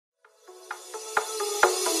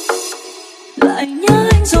lại nhớ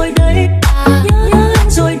anh rồi đây, nhớ anh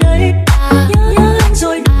rồi đây, nhớ anh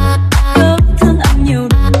rồi đây, nhớ thương anh nhiều,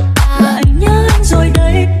 lại nhớ anh rồi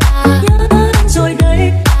đây, nhớ anh rồi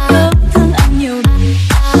đây, nhớ thương anh nhiều,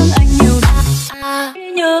 thương anh nhiều,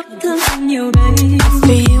 nhớ thương anh nhiều đây. For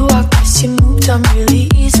you, I guess you moved on really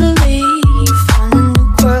easily. Found a new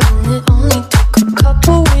girl and it only took a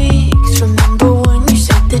couple weeks. Remember when you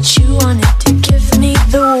said that you wanted to give me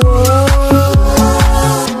the world?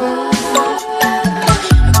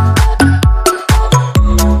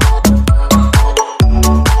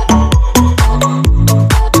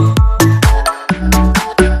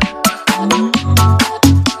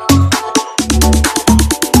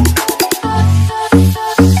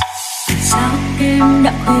 Sao đêm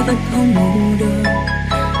đã khuya vẫn không ngủ được,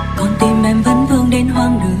 còn tim em vẫn vương đến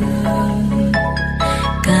hoang đường.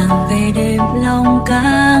 Càng về đêm lòng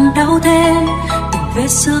càng đau thêm, từng vết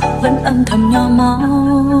xước vẫn âm thầm nhỏ máu.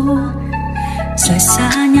 Rời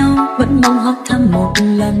xa nhau vẫn mong hỏi thăm một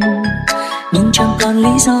lần, nhưng chẳng còn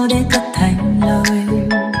lý do để cất thành lời.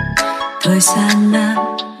 Thời gian là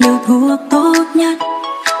liều thuốc tốt nhất,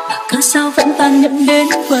 mà cớ sao vẫn tàn nhẫn đến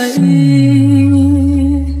vậy.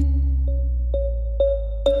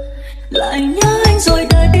 Lại nhớ anh rồi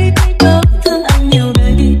đây, nhớ thương anh nhiều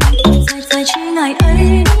đây. Phải chỉ ngày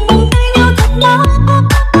ấy nắm tay nhau thật lâu.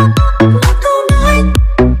 Một câu nói,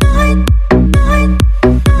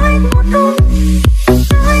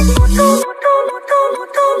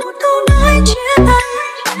 một câu nói chia tay.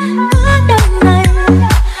 Cả đêm này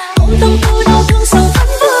ôm tâm tư đau thương sầu vẫn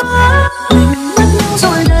vương. Mình mất nhau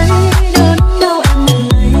rồi đây, đớn đau em một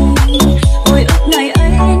ngày. Hồi ức ngày ấy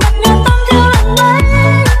nhắc nhở tâm theo lần mấy.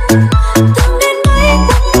 Thương đến mấy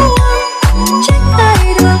cũng buồn, trách tay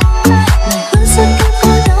được. Ngày hơn sức kia có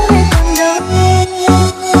đau hay còn đâu.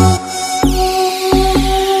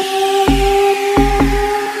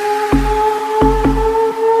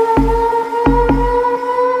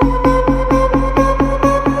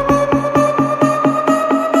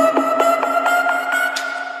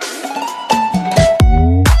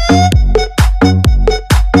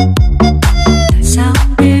 Sao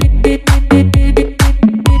đêm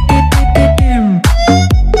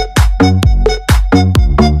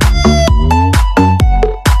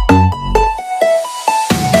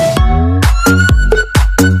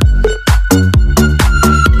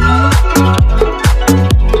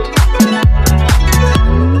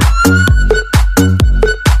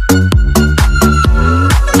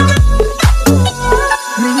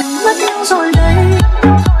mình mất nhau rồi đây,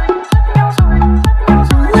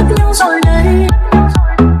 mất nhau rồi đây.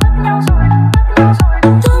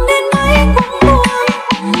 Thương đến mấy cũng buồn,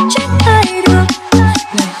 trách tay được.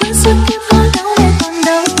 Ngày hơn sức kia có đau hay còn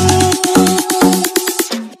đâu.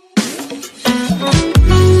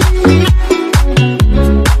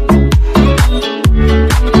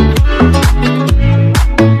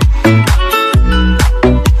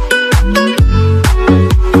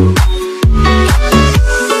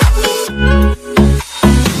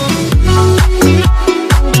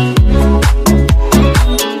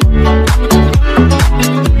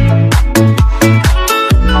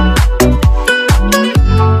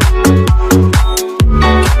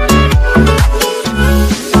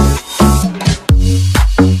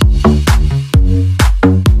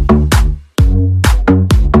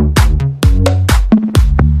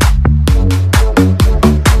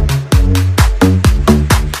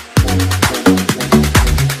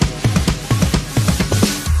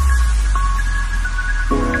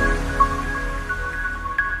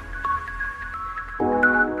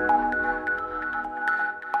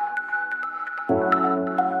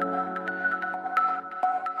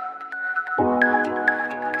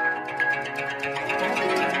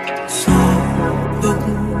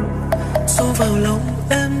 Xô vào lòng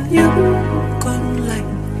em những cơn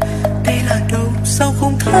lạnh. Đây là đâu sao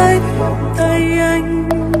không thấy tay anh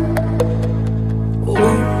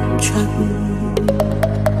ôm chặt.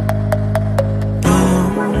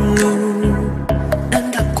 Bao lâu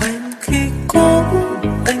em đã quen khi có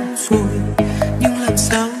anh rồi, nhưng làm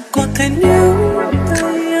sao có thể níu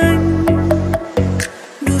tay anh.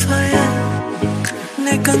 Đôi vai anh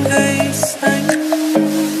ngày càng gầy xanh.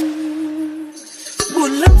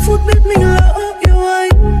 Buồn lắm phút biết mình lỡ yêu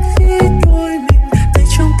anh, khi đôi mình tay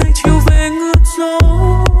trong tay chiều về ngược gió.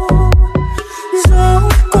 Gió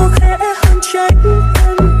có khẽ hơn trách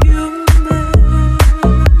em yêu mình.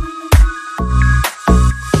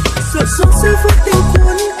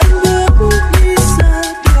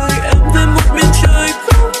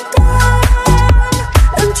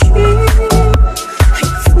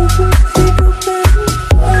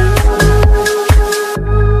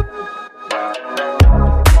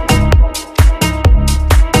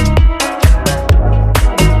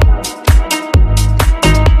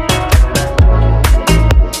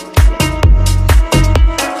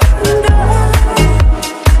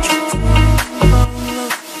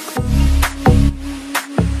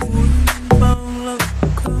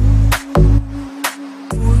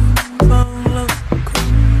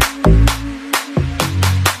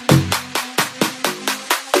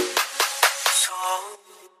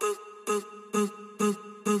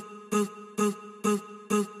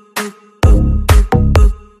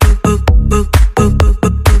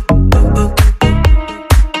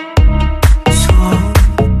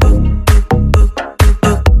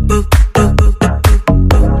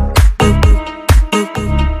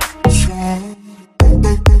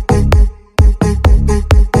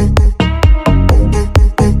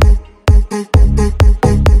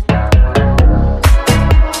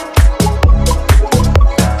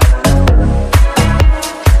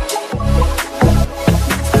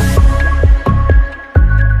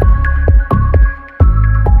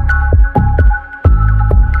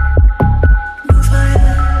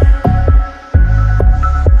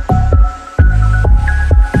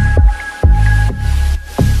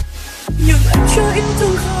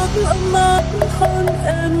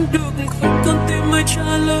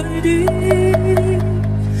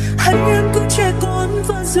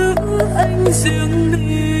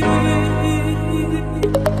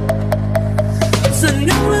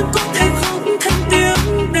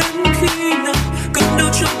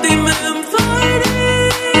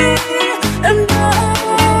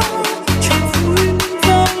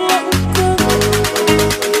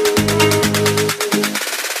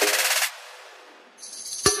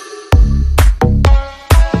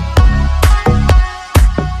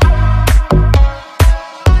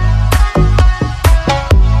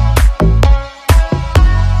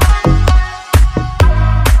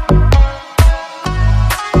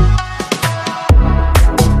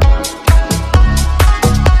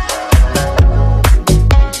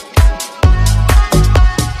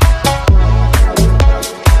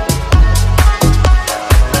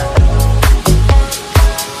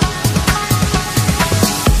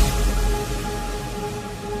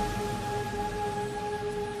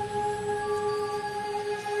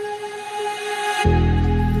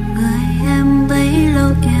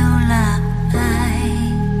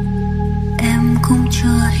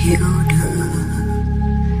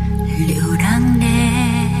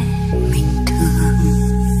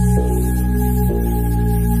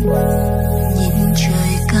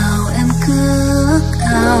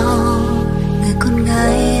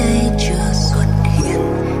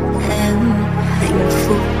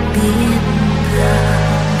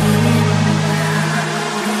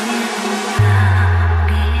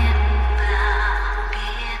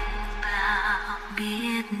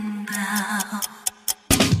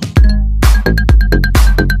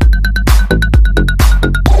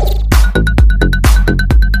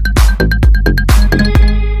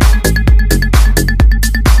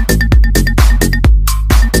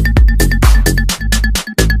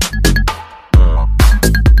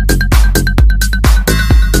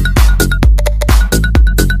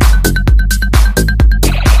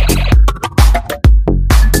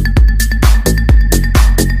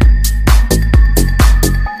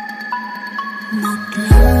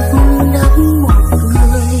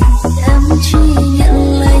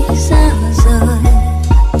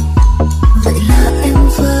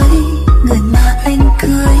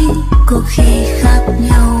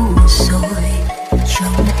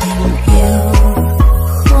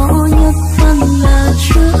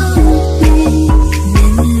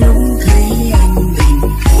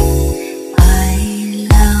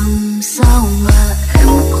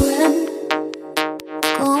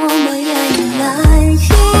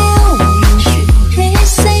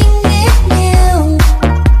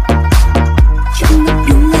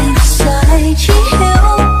 Chỉ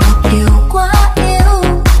hiểu một điều quá yêu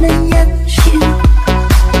nên nhận chịu.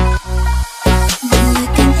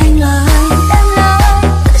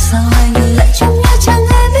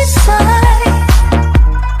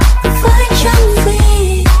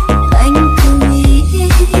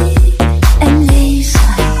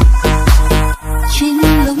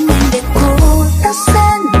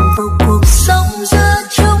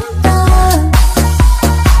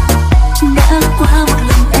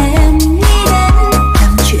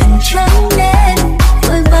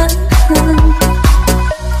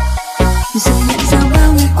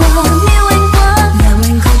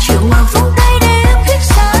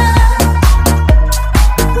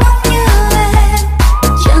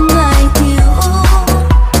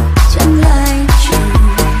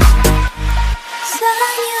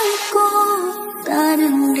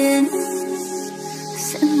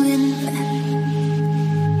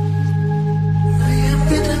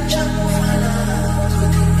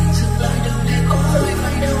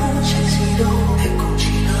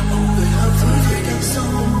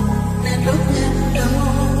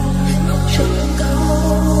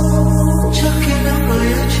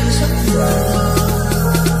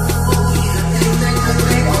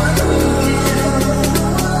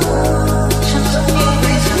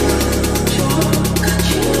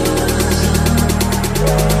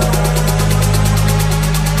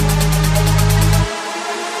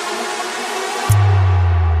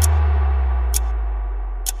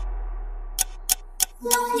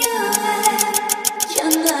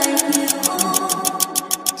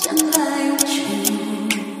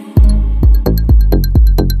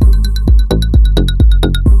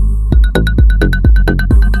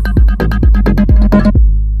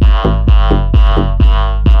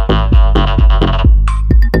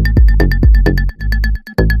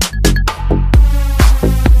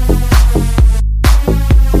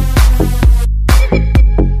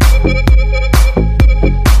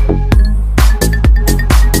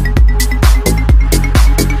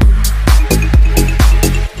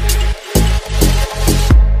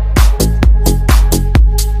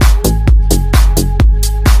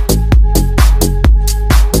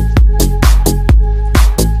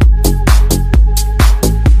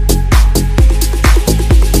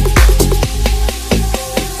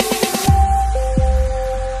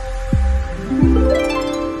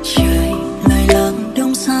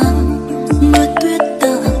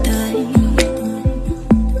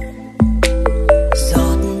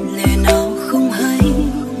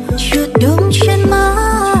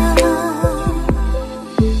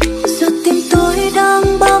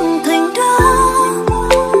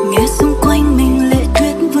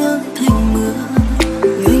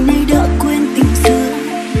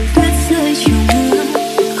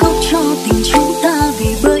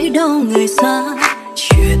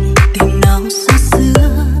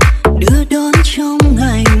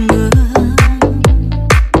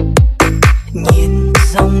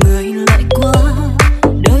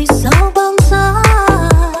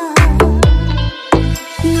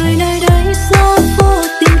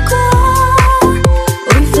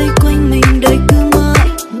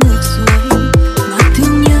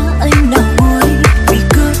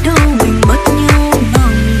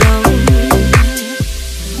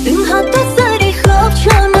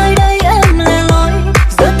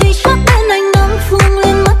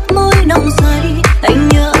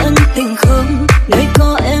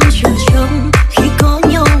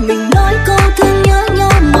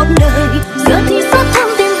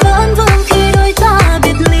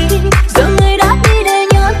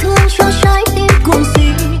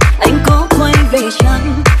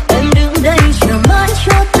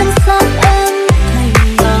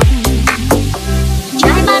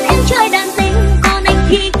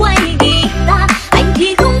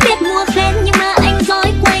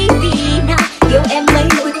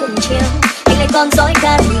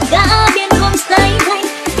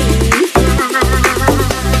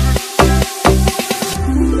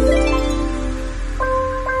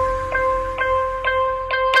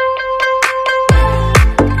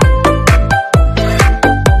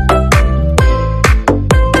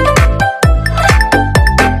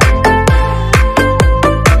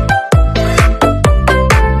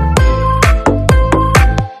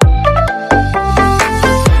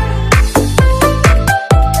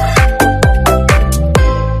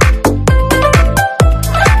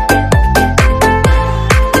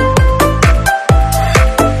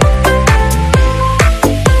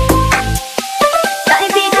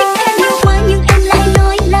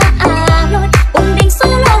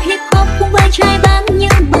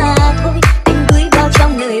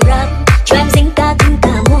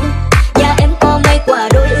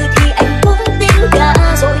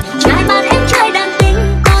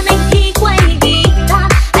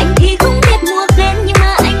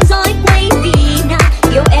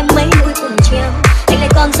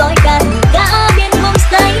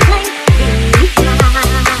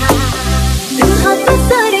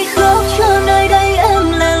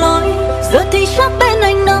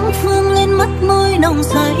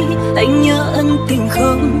 anh nhớ ân tình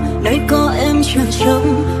không, nơi có em chờ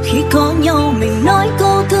trông. Khi có nhau mình nói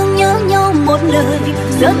câu thương nhớ nhau một lời.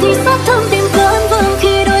 Giờ thì xót thương tìm cơn vương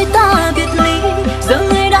khi đôi ta biệt ly. Giờ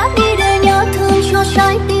người đã đi để nhớ thương cho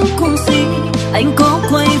trái tim cùng gì. Anh có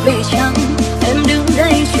quay về chăng, em đứng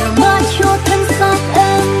đây chờ mãi cho thân xác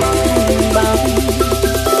em thành bằng.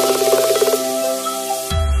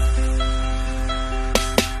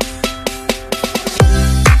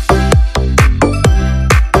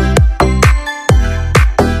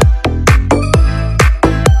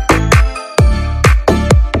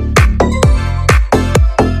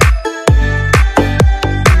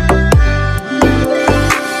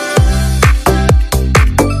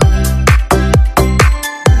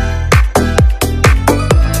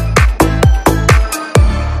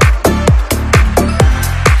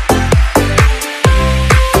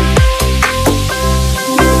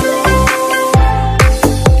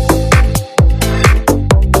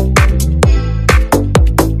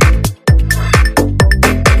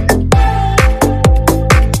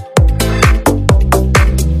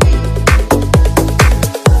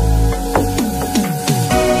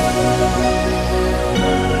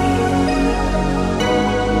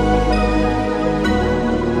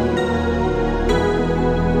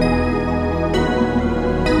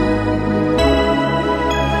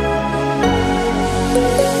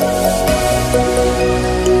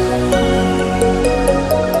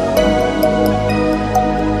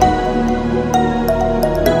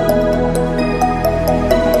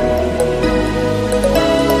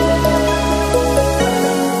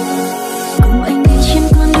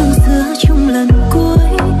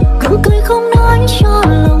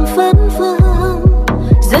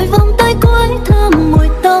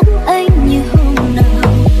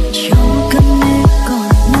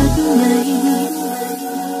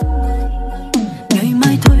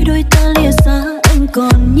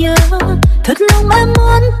 thật lòng em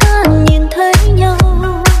muốn ta nhìn thấy nhau.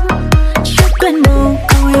 Chưa quen màu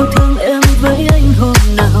câu yêu thương em với anh hôm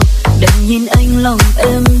nào, đành nhìn anh lòng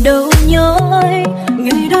em đâu nhói.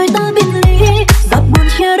 Ngày đôi ta biệt ly, giọt buồn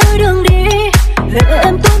chia đôi đường đi, lệ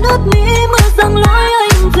em tuôn ướt mi mưa giăng lối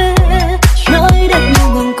anh về. Trái đất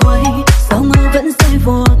như ngừng quay, sao mơ vẫn rơi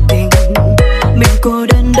vô tình, mình cô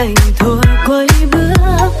đơn đành thôi quay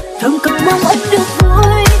bước. Thầm cầu mong anh được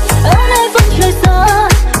vui, ở nơi phương trời xa,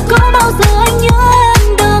 có bao giờ anh nhớ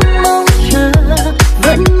em đang mong chờ.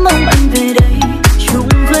 Vẫn mong anh về đây, chung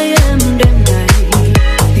với em đêm này,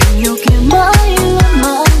 tình yêu kia mãi luôn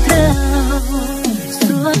mang theo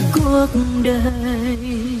suốt cuộc đời.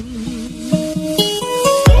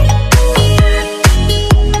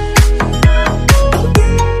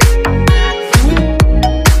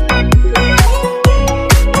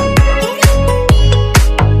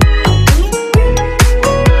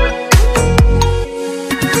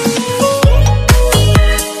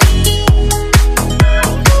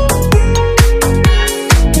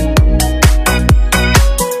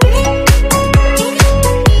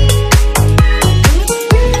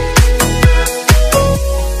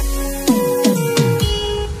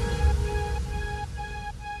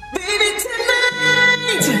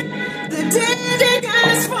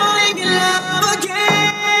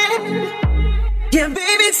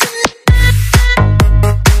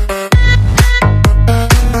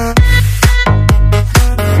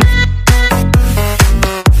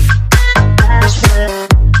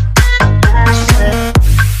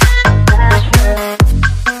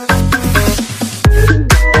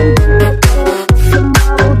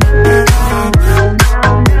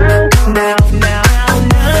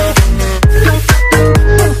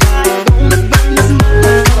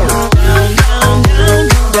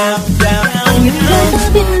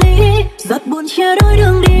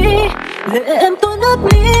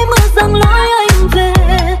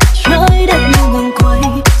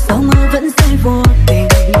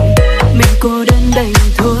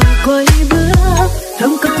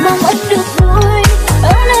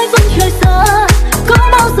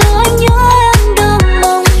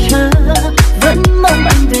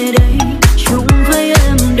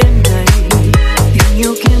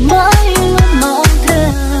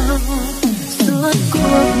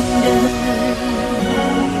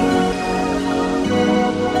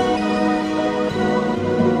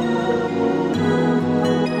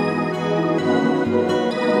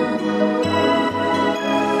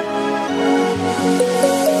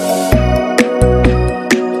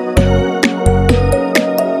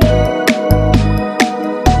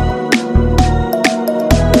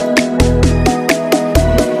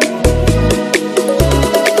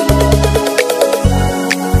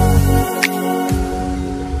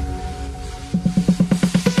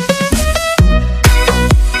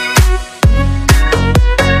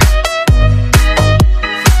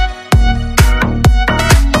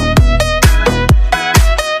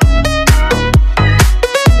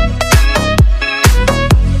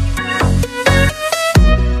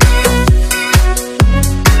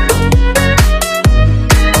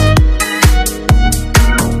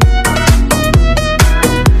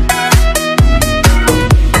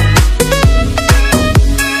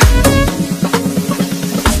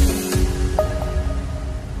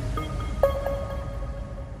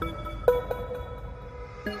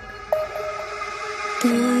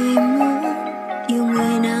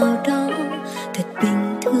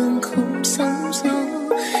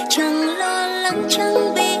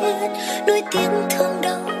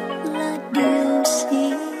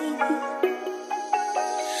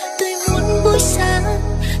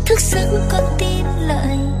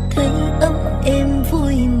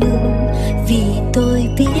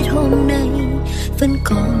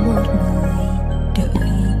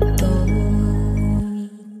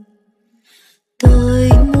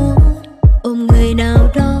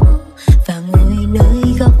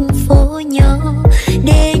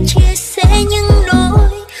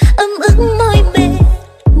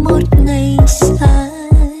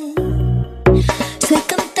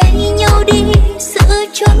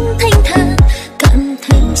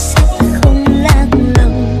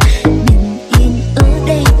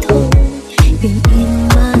 Bình yên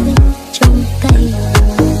mà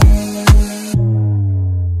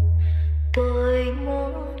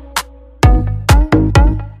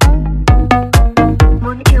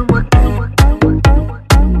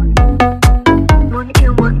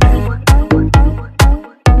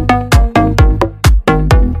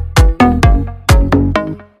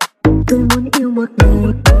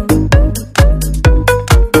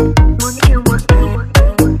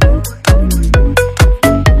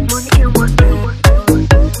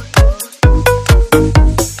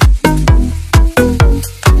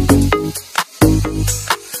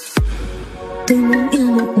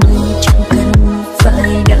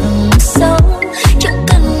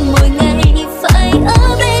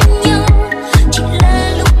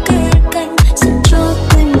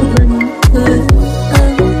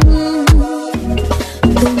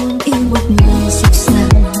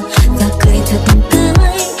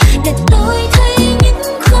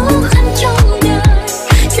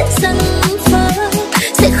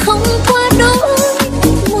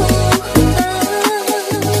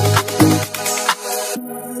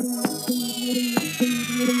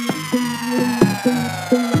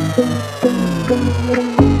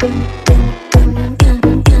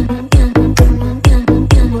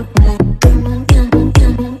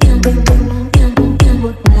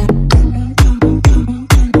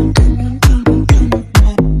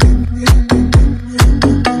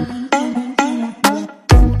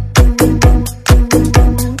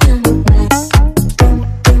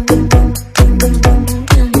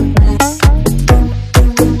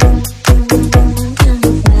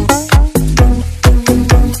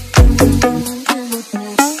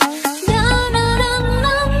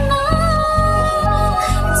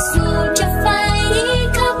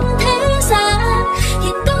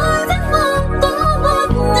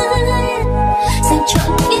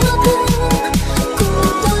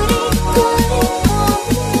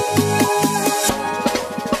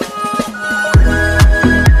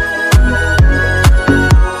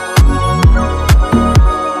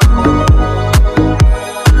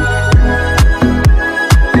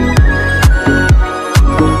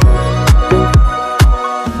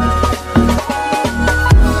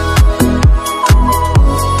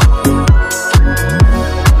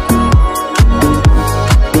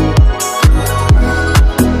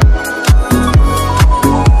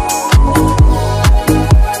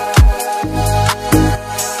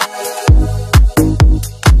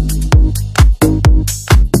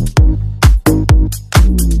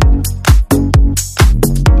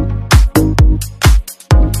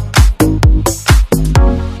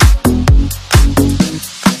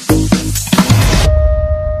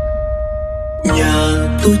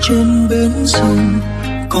sông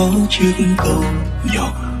có chiếc cầu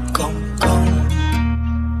nhỏ cong cong,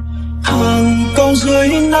 hàng câu dưới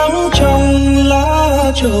nắng trong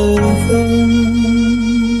lá trầu không.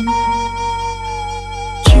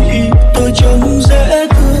 Chị tôi trông dễ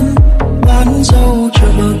thương, bán rau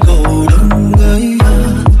chờ cầu đông ấy à.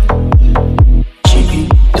 Chị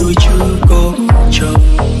tôi chưa có chồng,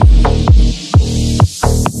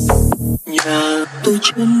 nhà tôi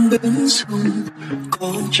trên bến sông có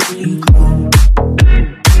chiếc cầu.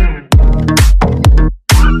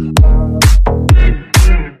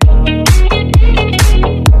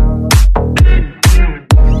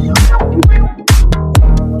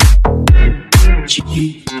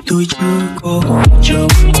 Chị tôi chưa có chồng.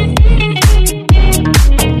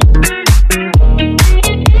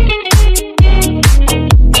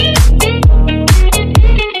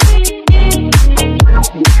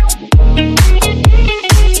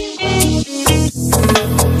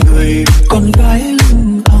 Người con gái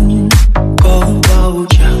lưng ong có bao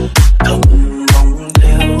chàng thầm mong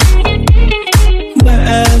theo.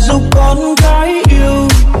 Mẹ giúp con gái yêu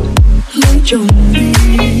lấy chồng đi.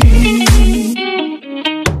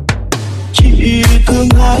 Chị thương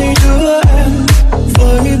hai đứa em,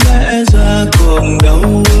 với mẹ già còn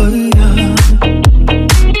đau với à.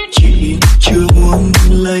 Chị chưa muốn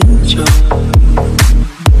lấy chồng,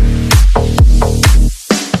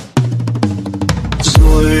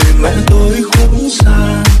 rồi mẹ tôi khuất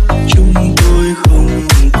xa, chúng tôi không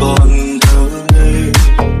còn thơ ngây.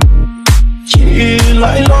 Chị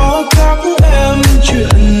lại lo các em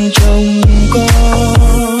chuyện chồng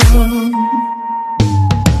con.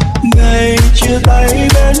 Ngày chia tay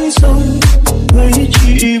bên sông, thấy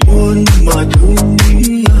chị buồn mà thương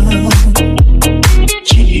nghĩ à.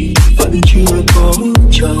 Chị vẫn chưa có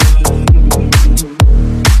chồng.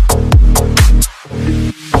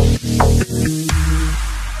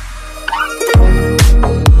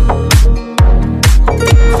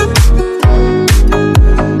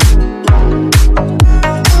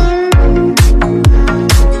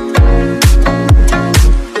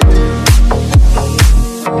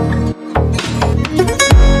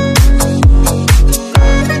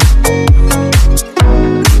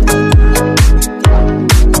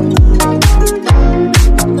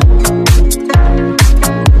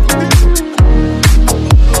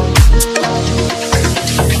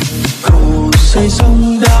 Xây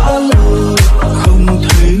xong đã lâu, không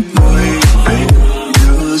thấy người về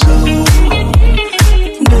đưa dâu.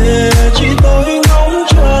 Để chị tôi ngóng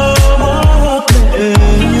chờ mắt lệ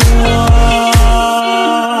nhòa.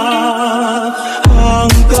 Hàng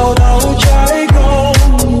cao đau trái câu,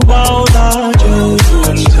 bao lá trầu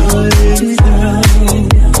buồn rơi theo.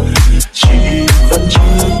 Chị vẫn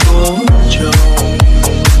chưa có chồng.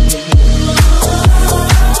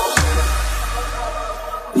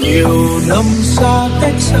 Nhiều năm xa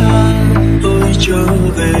cách xa, tôi trở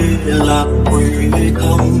về làm quê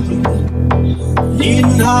thăm. Nhìn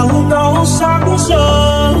hàng rau sắc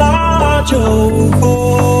giờ lá trầu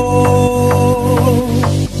khô.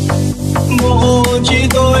 Mộ chị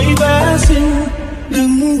tôi bé xinh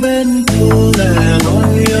đứng bên cô lẻ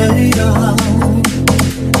loi ấy à.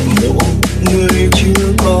 Mộ người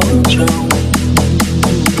chưa có chồng,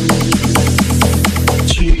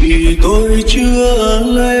 chị tôi chưa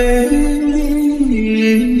lấy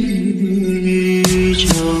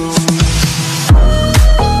chồng.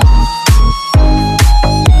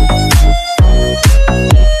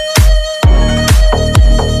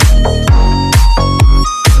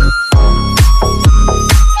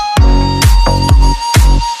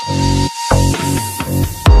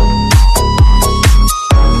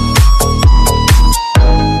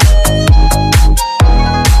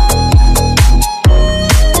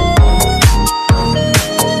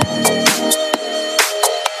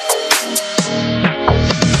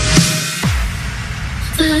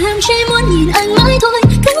 Chỉ muốn nhìn anh mãi thôi,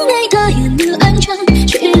 cứ ngây thơ hiền như anh chăng.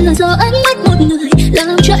 Chỉ là do anh mất một người,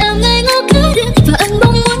 làm cho em ngây ngốc cả đêm. Và anh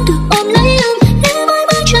mong muốn được ôm lấy em, để mãi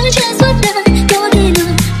mãi chơi trên suốt đời. Có thể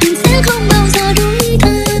nào mình sẽ không bao giờ đuối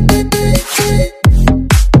thân.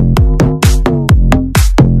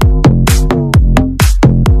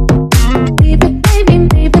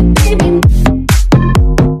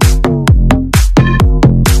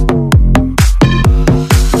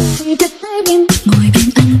 Ngồi bên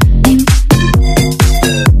anh,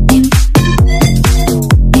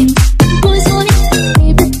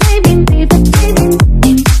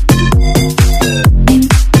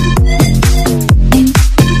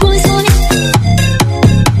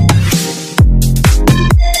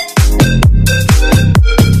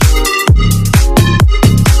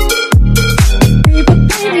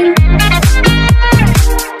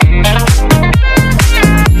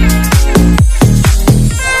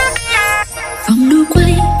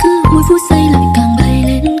 phút giây lại càng bay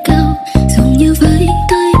lên cao, dường như với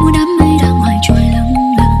tới một đám mây đang hoài trôi lâng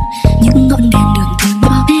lâng. Những ngọn đèn đường từ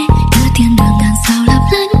nhỏ bé đưa thiên đường ngàn sao lấp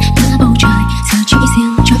lánh, cả bầu trời giờ chỉ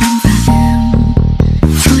riêng cho anh và em.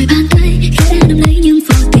 Rồi bàn tay khẽ nắm lấy nhưng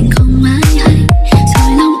vô tình không ai hay,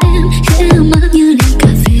 rồi lòng em khẽ ấm áp như ly cà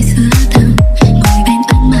phê sữa thơm. Ngồi bên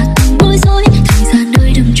anh mà từng bối rối, thời gian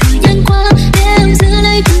nơi đừng trôi nhanh quá, để em giữ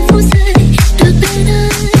lấy từng phút giây được bên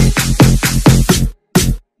anh.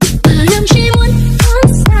 Và em chỉ muốn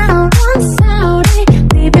sao đây,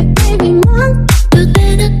 baby baby muốn được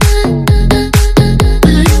bên anh.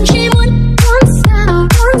 Và em chỉ muốn sao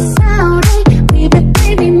đây, baby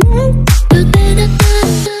baby muốn được bên anh.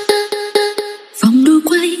 Vòng đu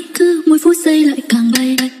quay cứ mỗi phút giây lại càng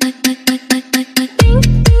bay. Tính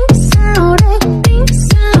sao đây,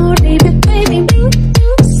 baby baby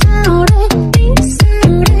tính sao đây, tính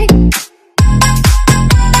sao đây.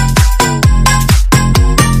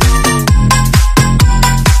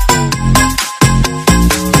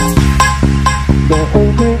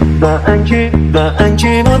 Và anh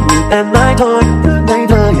chỉ muốn nhìn em mãi thôi, cứ ngây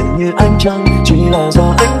thơ hiện như anh chăng chỉ là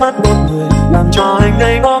do ánh mắt một người làm cho anh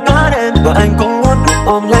ngây ngô cả đêm. Và anh cũng muốn được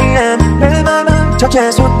ôm lấy em để mãi mãi cho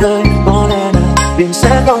che suốt đời, có lẽ là vì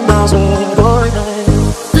sẽ không bao giờ đổi thay.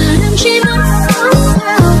 Và em chỉ muốn nhìn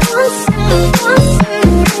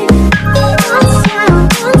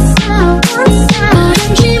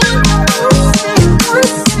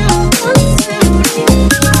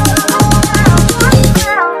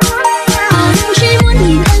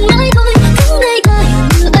anh mãi thôi, cứ ngây thơ hình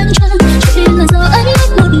như anh chăng chỉ là do ánh mắt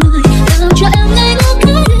một người làm cho em ngây ngô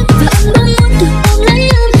cả đêm. Và anh mong muốn được ôm lấy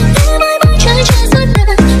em để mãi mãi trái che suốt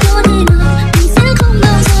đời, có thể nào mình sẽ không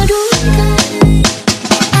bao giờ đổi thay.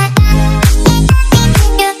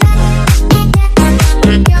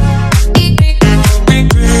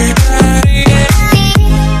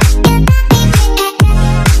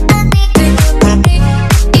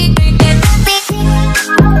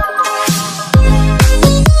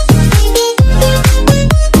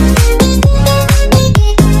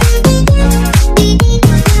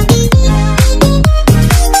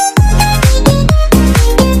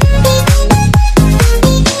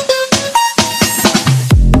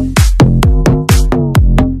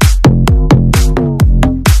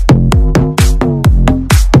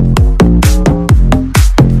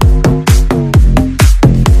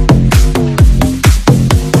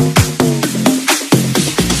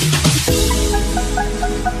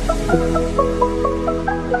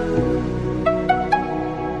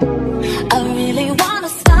 I really wanna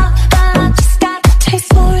stop, but I just got the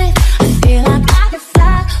taste for it. I feel like I can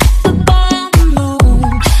fly with the boy on the moon.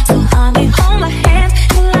 So honey, hold my hand,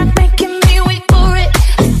 you're like making me wait for it.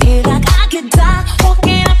 I feel like I could die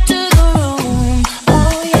walking up to the room.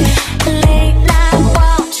 Oh yeah, late night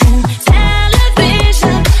watching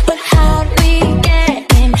television, but how'd we get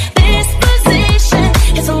in this position?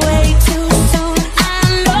 It's way too soon. I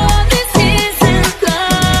know this isn't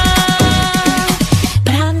love,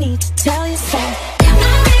 but I need to tell you something.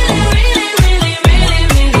 I really, really, really, really,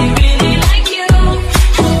 really, really like you.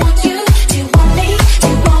 I want you. Do you want me? Do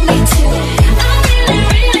you want me to? I really,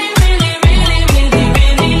 really, really, really, really,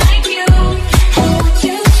 really like you. I want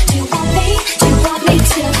you. Do you want me? Do you want me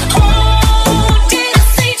to? Oh, did I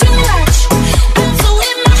say too much? I'm so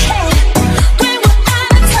in my head. When we're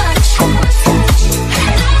out of touch.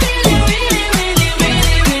 I really, really, really,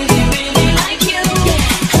 really, really, really like you.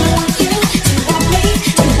 I want you. Do you want me?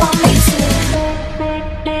 Do you want me to?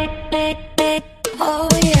 Oh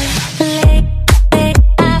yeah.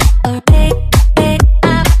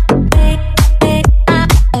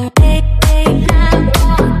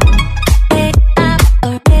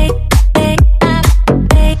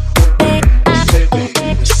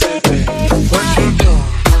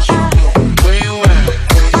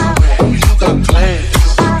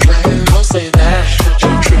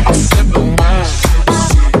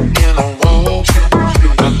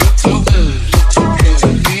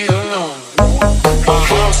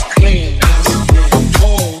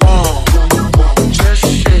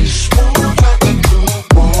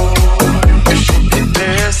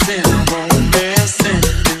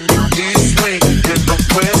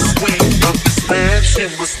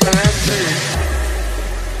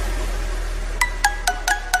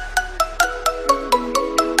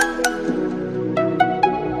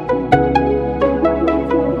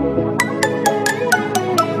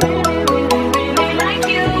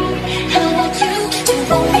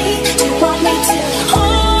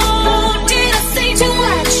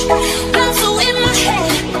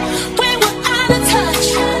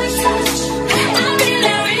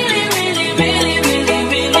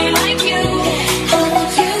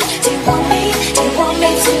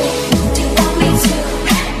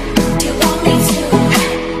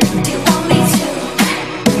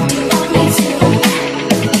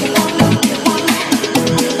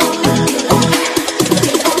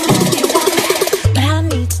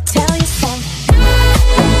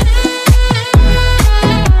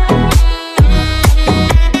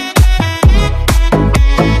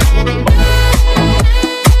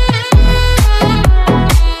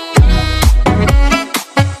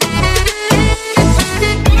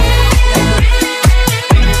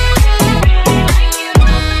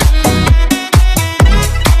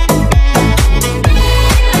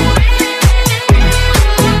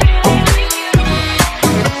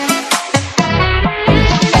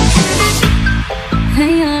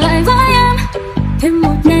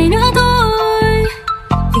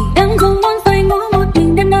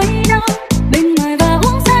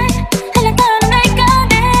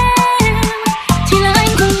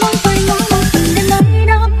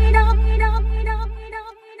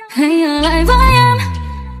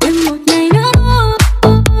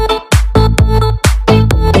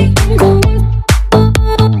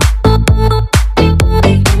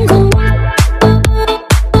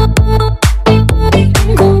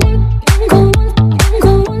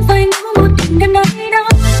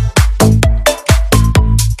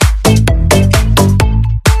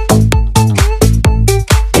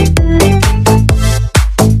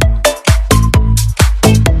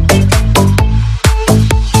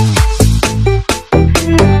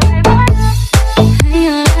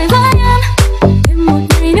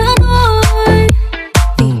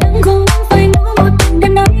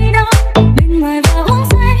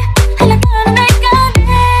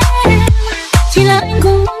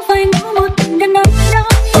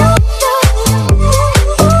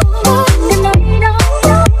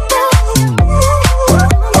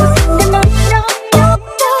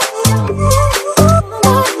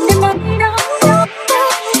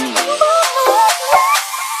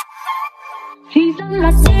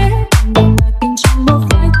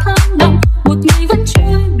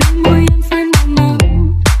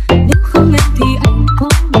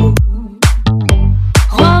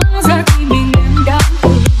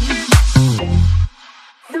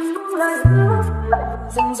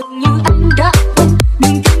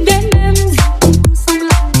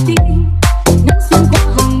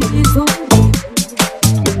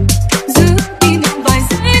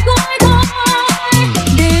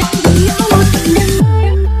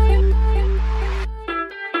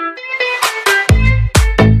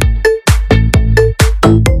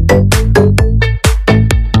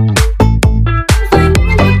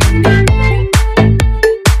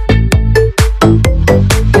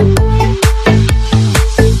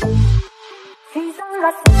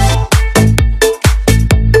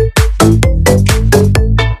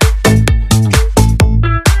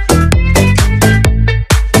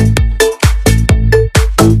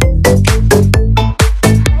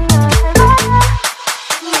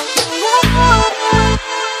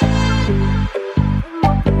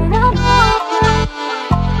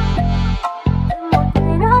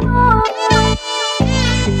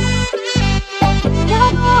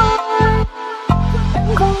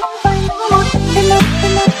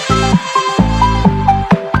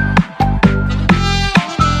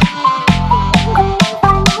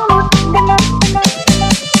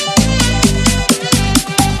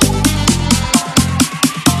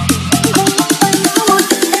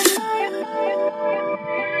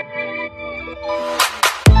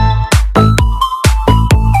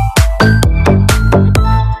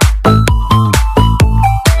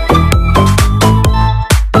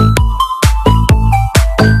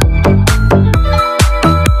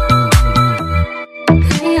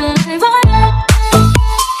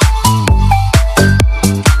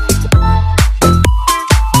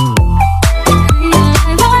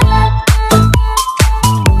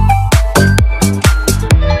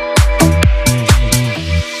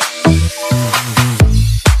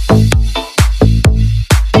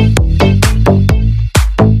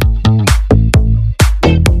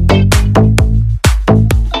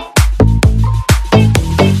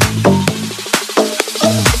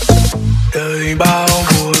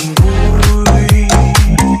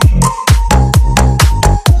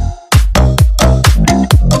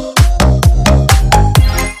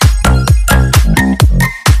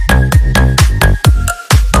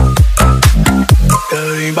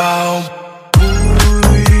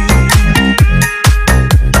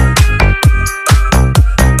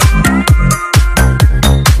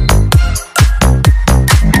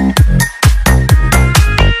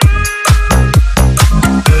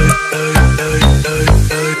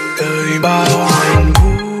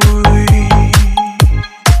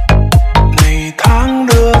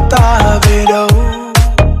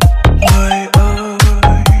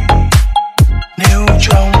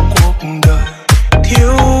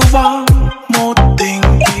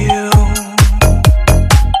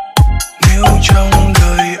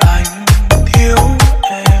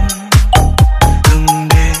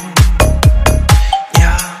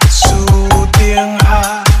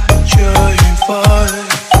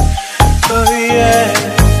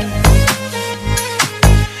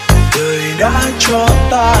 cho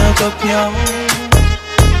ta gặp nhau.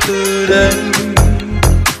 Từ đây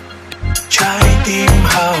trái tim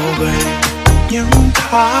hao gầy những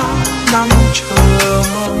tháng năm chờ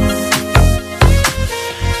mong,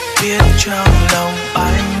 biết trong lòng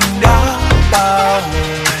anh đã bao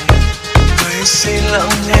ngày. Người xin lặng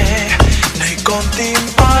nghe này con tim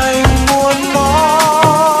anh muốn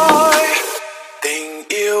nói, tình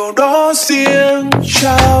yêu đó riêng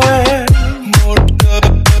trao em một đời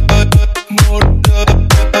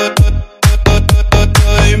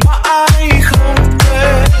mãi không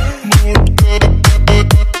quên.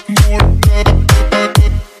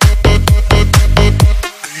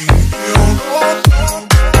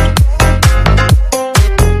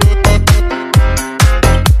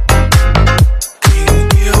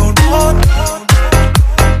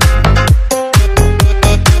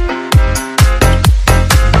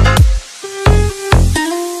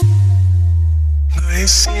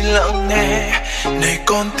 Xin lặng nghe này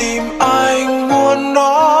con tim anh muốn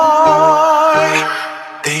nói,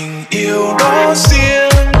 tình yêu đó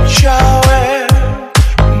riêng trao em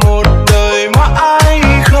một đời mãi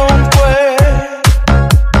không quên.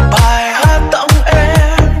 Bài hát tặng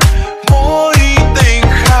em mối tình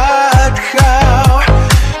khát khao,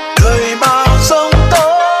 đời bao giông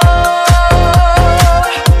tố,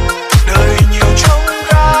 đời nhiều trông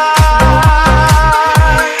gai.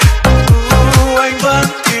 Anh vẫn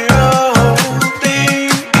yêu tình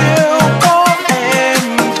yêu có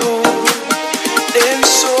em thôi đến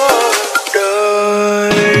suốt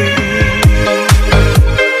đời. Đến suốt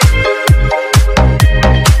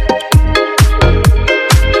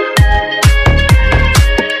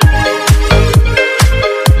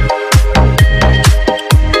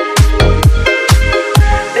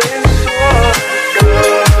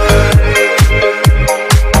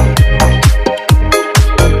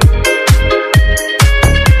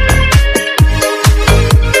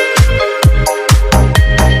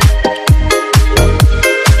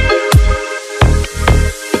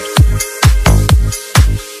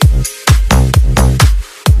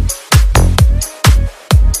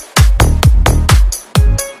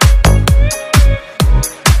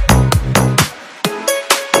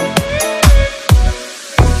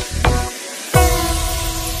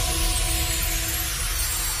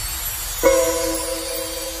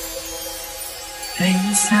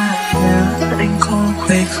anh xa nhớ anh có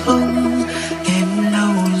khỏe không? Em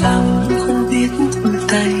lâu lắm không biết thư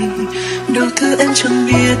tay, đầu thư em chẳng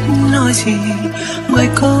biết nói gì, ngoài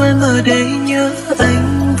câu em ở đây nhớ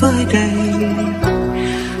anh với đầy.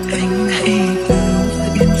 Anh hãy cứ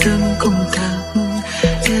yên tâm công tác,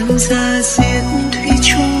 em ra diết thủy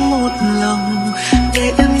chung một lòng,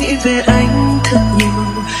 để em nghĩ về anh thật nhiều,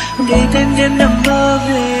 để đêm đêm nằm mơ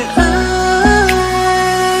về anh.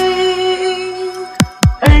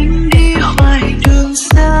 Anh đi hoài đường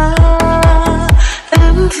xa,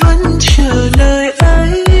 em vẫn chờ lời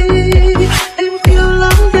ấy. Em yêu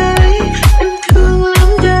lắm đấy, em thương lắm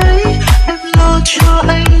đấy, em lo cho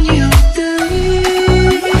anh nhiều đấy.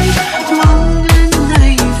 Mong đến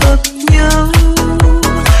ngày gặp nhau,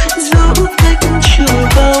 dẫu cách chờ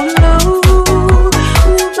bao lâu.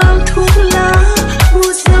 Mua bao thuốc lá,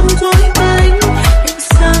 mua răm gói bánh, em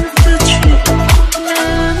sang từ chuyện của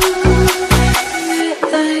em. Nghe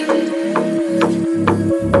anh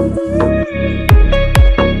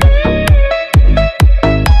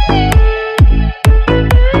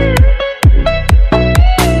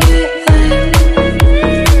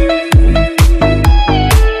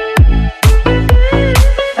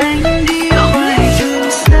anh đi hoài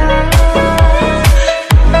đường xa.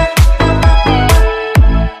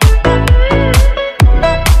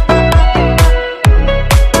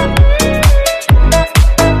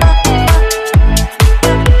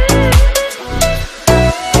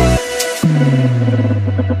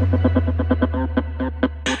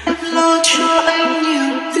 Em lo cho anh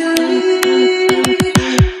nhiều đấy.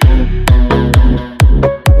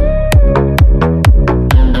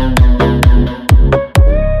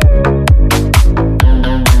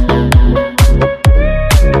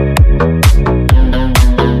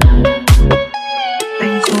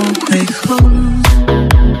 Anh có khỏe không?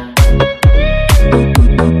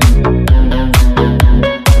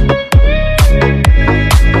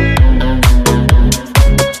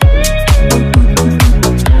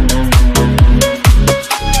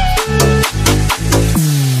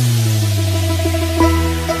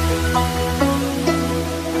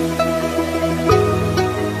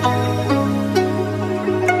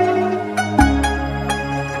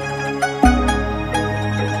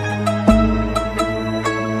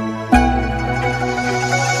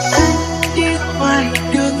 Anh đi hoài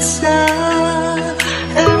đường xa,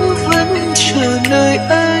 em vẫn chờ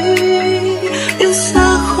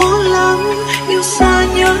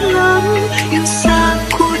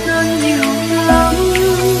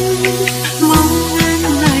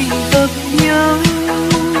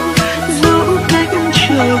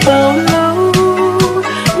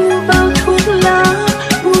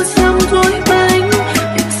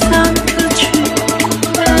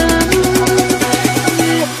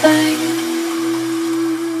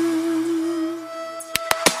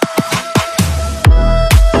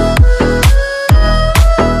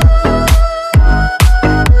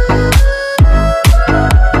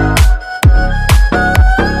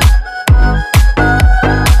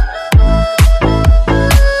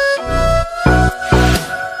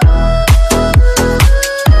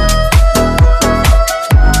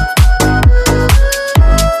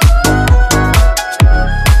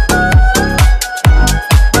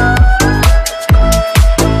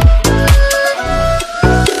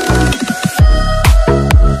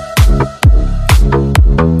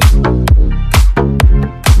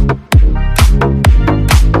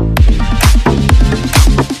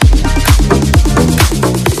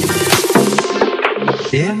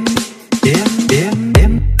đêm đêm đêm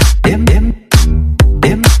đêm đêm đêm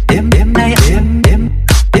đêm đêm đêm nay đêm đêm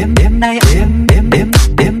đêm đêm nay đêm đêm đêm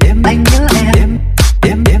đêm đêm anh nhớ em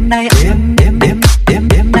đêm đêm nay đêm đêm đêm đêm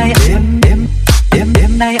đêm nay đêm đêm đêm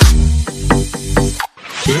đêm nay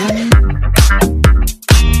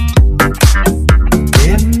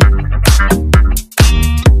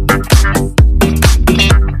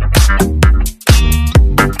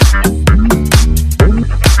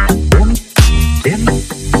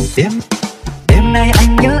đêm đêm nay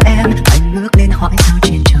anh nhớ em, anh ngước lên hỏi sao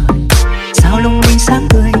trên trời, sao lung linh sáng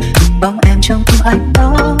tươi, hình bóng em trong tim anh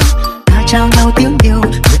đó. Ta trao nhau tiếng yêu,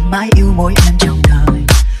 nguyện mãi yêu mỗi em trong đời.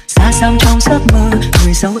 Xa xăm trong giấc mơ,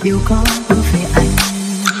 người dấu yêu có ước về anh.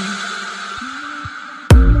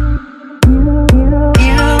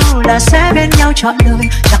 Yêu là sẽ bên nhau trọn đời,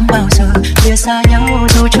 chẳng bao giờ lìa xa nhau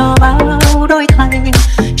dù cho bao đổi thay.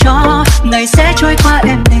 Cho ngày sẽ trôi qua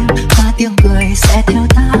êm đềm và tiếng cười sẽ theo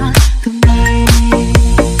ta từng ngày.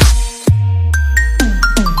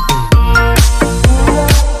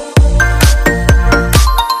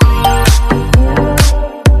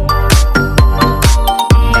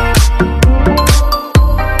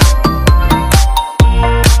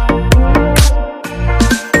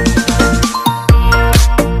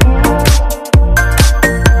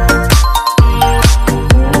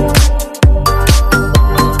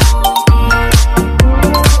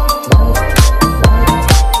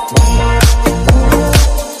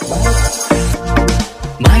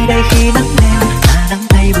 Khi nắng lên, ta nắm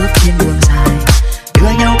tay bước trên đường dài, đưa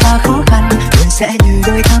nhau qua khó khăn, đường sẽ như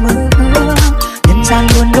đôi ta mơ ước. Nhân gian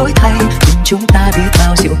luôn đổi thay, nhưng chúng ta biết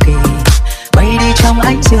bao diệu kỳ, bay đi trong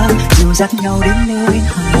ánh dương, dìu dắt nhau đến nơi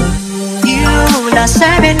hằng. Yêu là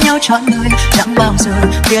sẽ bên nhau trọn đời, chẳng bao giờ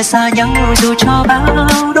lìa xa nhau dù cho bao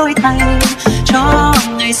đổi thay. Cho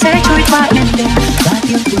ngày sẽ trôi qua êm đềm và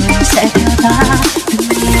tiếng cười sẽ theo ta từng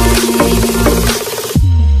ngày.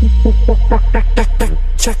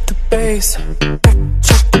 Check the bass,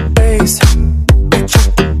 check the bass,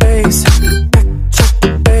 check the bass, check the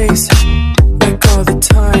bass, like all the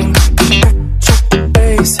time. Check the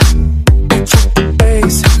bass, check the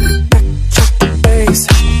bass, check the bass,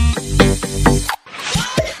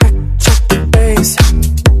 check the bass,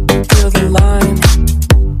 feel the line,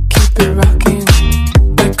 keep it rocking,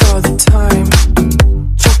 like all the time.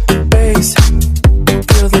 Check the bass,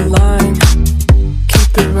 feel the line,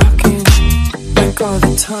 keep it rocking. All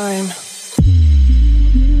the time.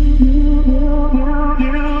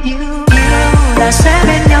 Yêu là sẽ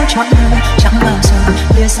bên nhau trọn đời, chẳng bao giờ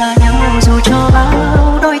lìa xa nhau dù cho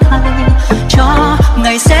bao đổi thay. Cho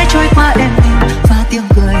ngày sẽ trôi qua êm đềm và tiếng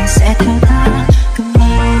cười sẽ theo ta từng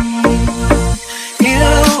ngày.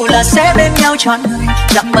 Yêu là sẽ bên nhau trọn đời,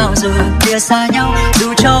 chẳng bao giờ lìa xa nhau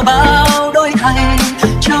dù cho bao đổi thay.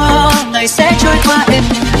 Cho ngày sẽ trôi qua êm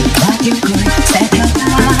đềm và tiếng cười sẽ theo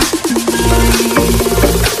ta từng ngày.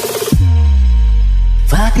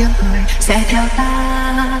 Và tiếng cười sẽ theo ta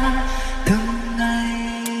từng ngày.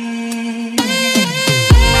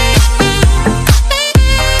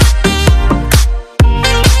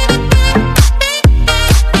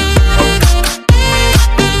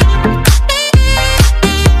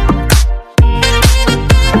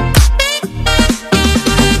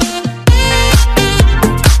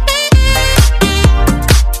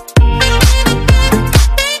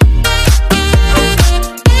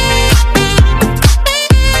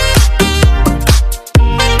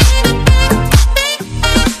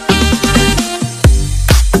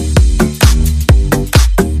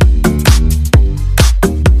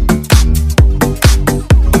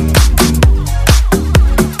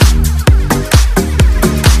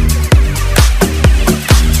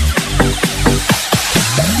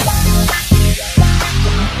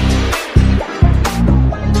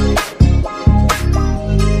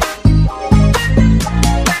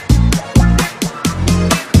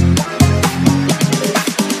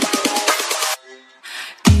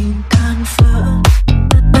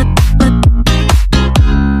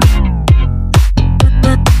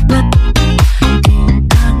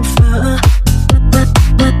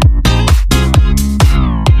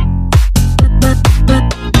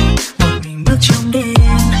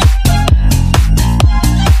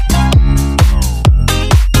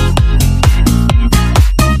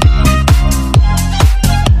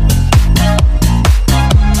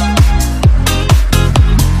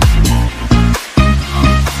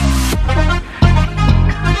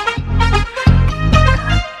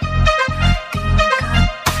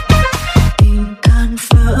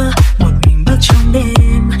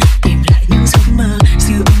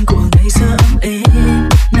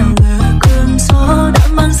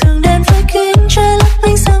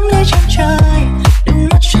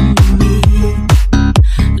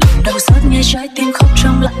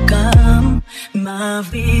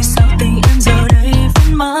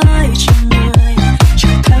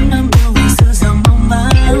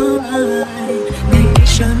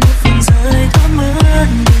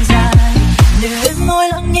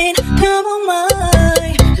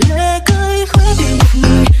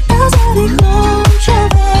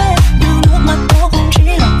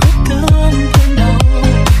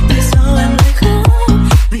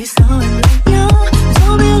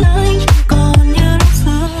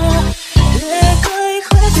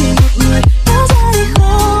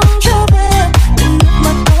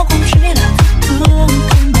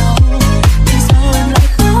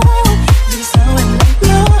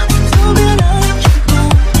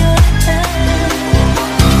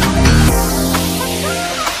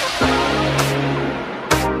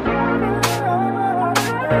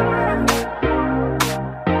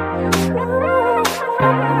 lệ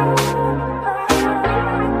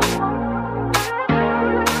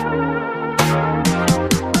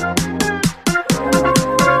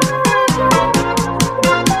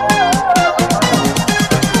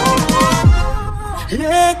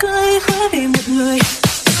cưỡi khói về một người.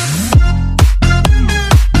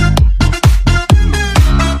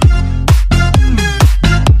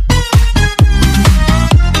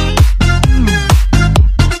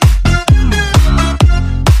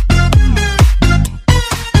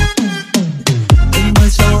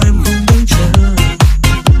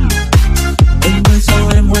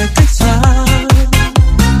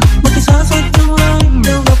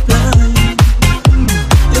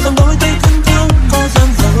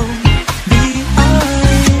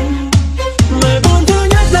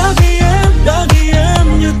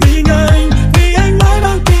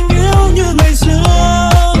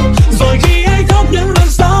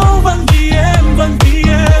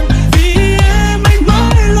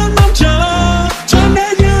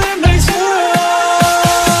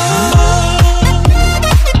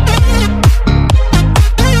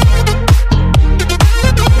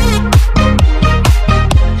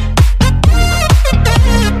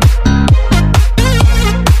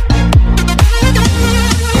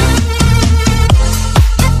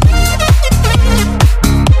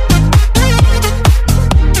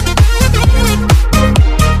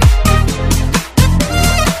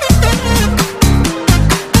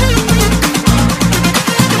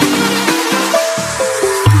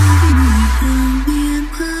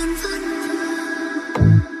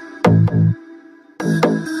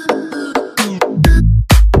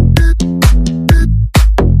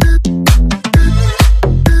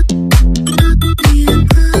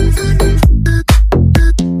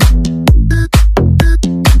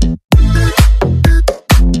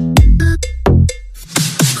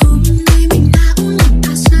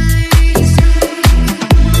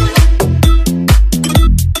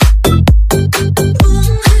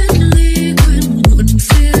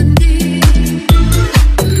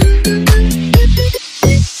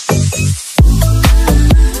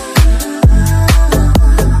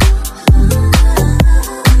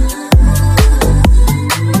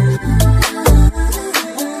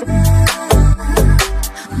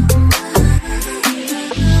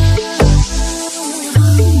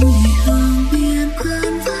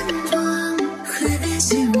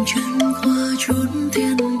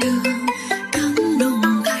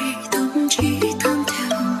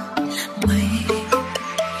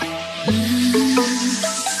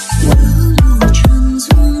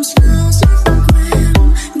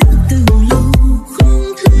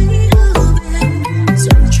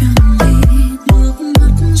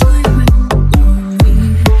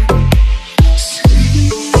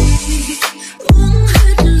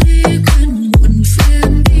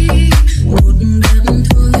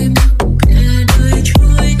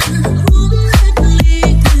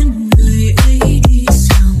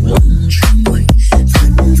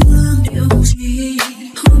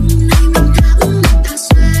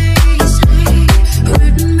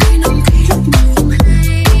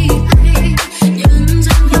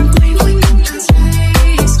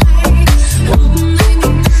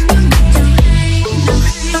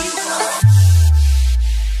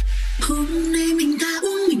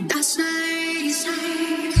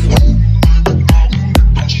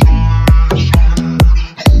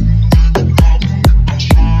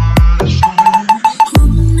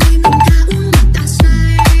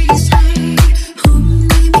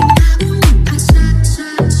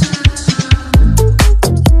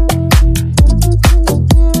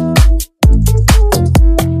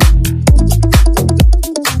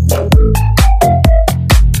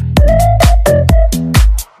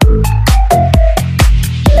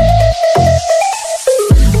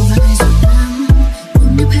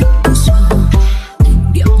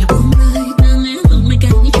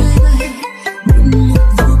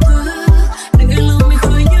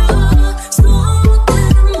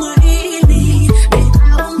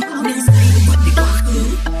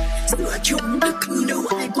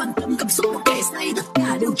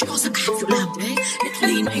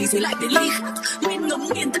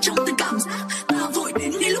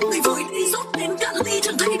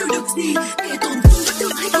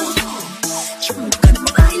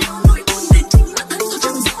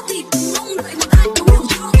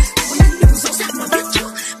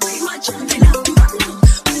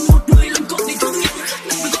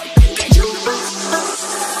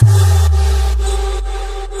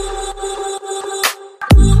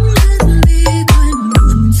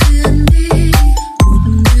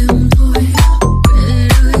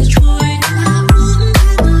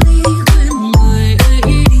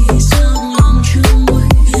 Chung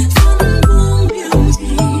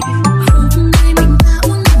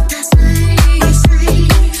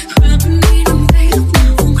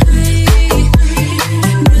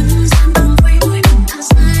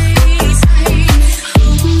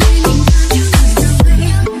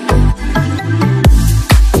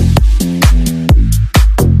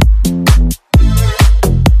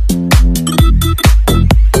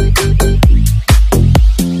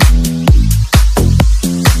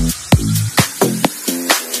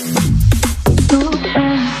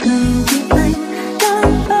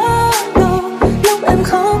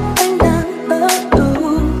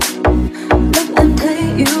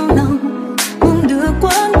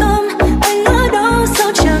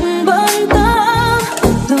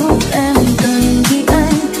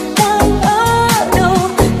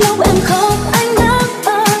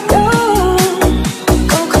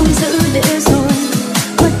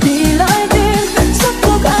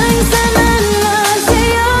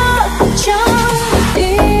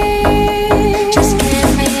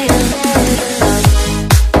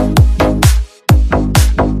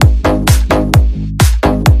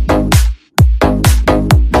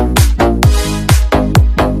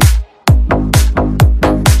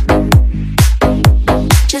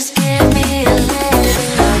Just give me a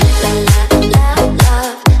little love, la la la love,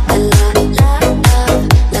 la la la love,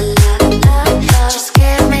 la la la love. Just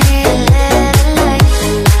give me a little like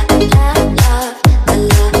la la la love, la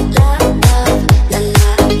la la love, la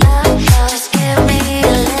la la love. Just give me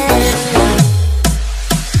a little love.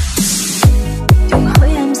 Đừng hỏi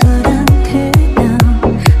em giờ đang thế nào,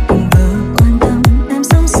 đừng vờ quan tâm em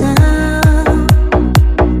sống sao.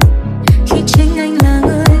 Khi chính anh là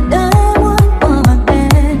người đã muốn bỏ mặc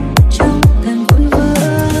em trong thềm vụn vỡ.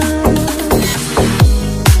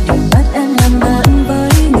 Đừng bắt em làm bạn với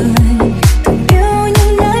người từng yêu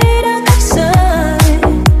nhưng nay đã cách rời.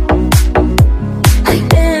 Hãy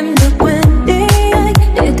để em được quên đi anh,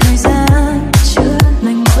 để thời gian chữa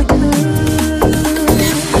lành mọi thứ.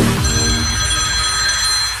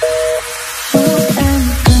 Lúc em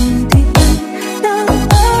cần thì anh đang ở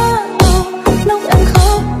đâu, lúc em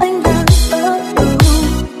khóc anh đang ở đâu.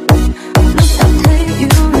 Lúc em thấy yêu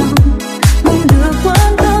lòng mong được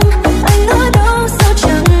quan tâm, anh ở đâu sao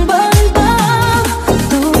chẳng bận tâm.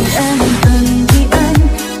 Lúc em cần thì anh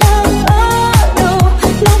đang ở đâu,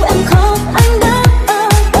 lúc em khóc anh đang ở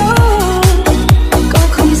đâu. Có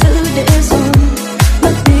không giữ để rồi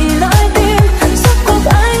mất đi lại tim, suốt cuộc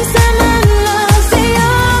anh sẽ nên là gì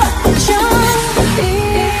ở trong tim.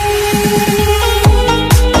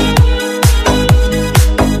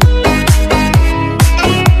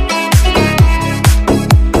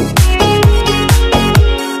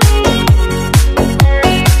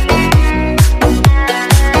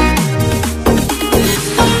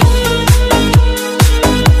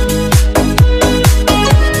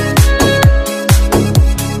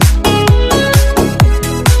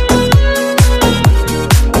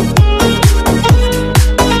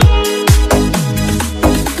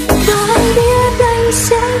 Và anh biết anh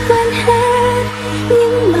sẽ quên hết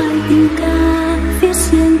những bài tình ca viết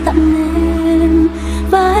riêng tặng em.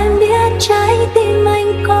 Và em biết trái tim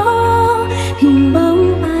anh có hình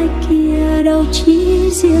bóng ai kia đâu chỉ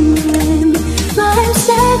riêng em. Và em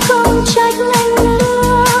sẽ không trách anh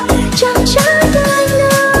nữa, chẳng trách anh nữa.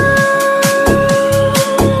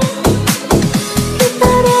 Khi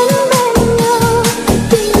ta đến bên nhau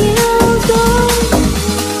tình yêu rồi,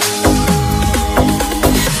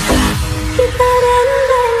 khi ta đến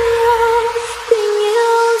bên nhau tình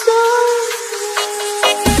yêu rồi.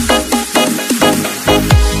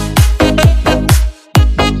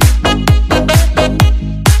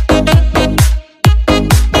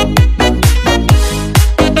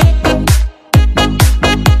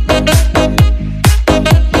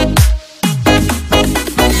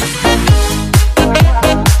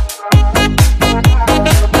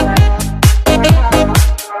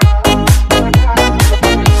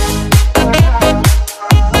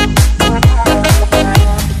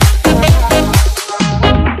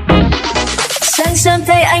 Sáng sớm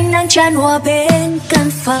thấy ánh nắng tràn hòa bên căn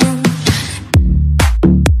phòng.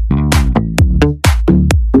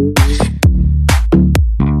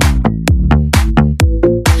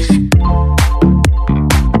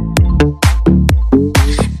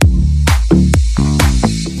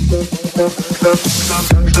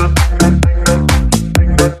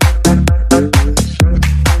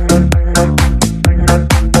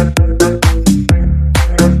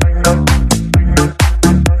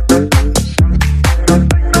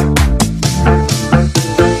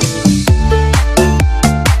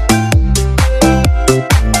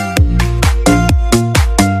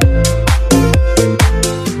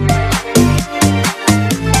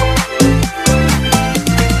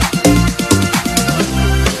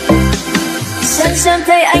 Sáng sớm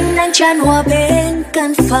thấy ánh nắng tràn hòa bên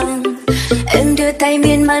căn phòng. Em đưa tay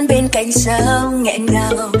miên man bên cạnh sao nghẹn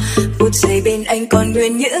ngào. Phút giây bên anh còn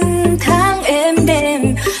nguyên những tháng êm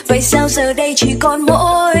đềm. Vậy sao giờ đây chỉ còn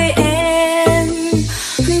mỗi em.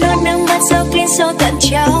 Đôi nước mắt sao kín sâu tận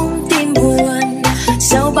trong tim buồn.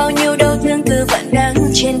 Sau bao nhiêu đau thương cứ vẫn đắng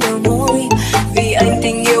trên đầu môi. Vì anh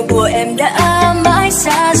tình yêu của em đã mãi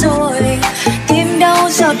xa rồi. Tim đau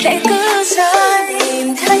giọt lệ cứ rơi.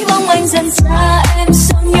 Tìm thấy bóng anh dần xa em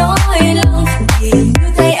sao nhói lòng. Tìm như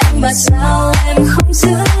thấy anh mà sao em không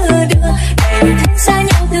giữ được. Đành thân xa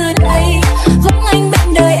nhau từ đây, vắng anh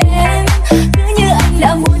bên đời em. Cứ như anh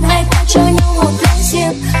đã muốn hai ta cho nhau một tháng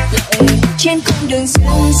riêng. Lệ trên con đường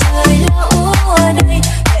dần rơi là úa đây.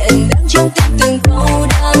 Hẹn đang trong tim từng câu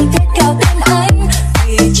đang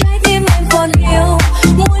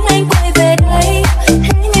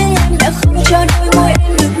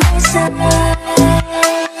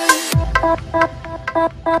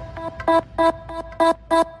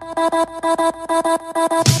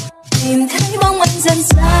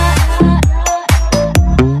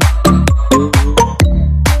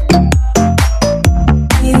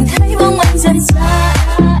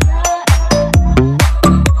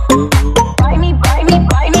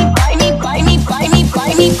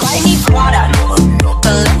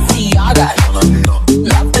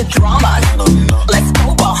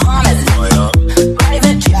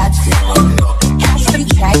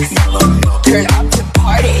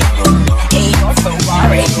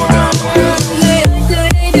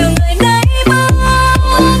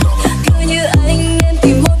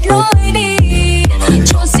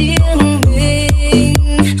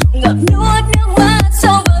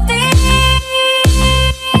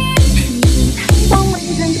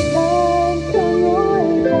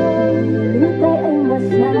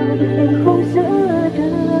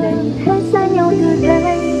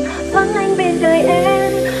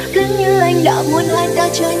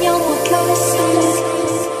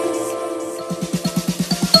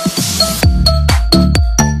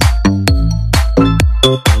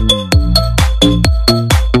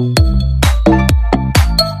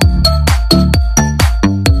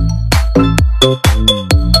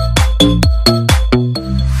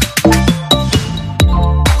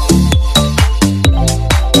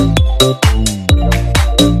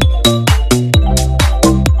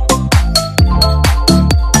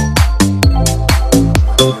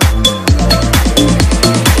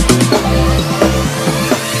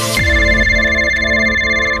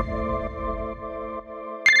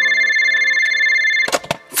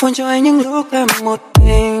phone cho anh những lúc em một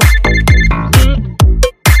mình.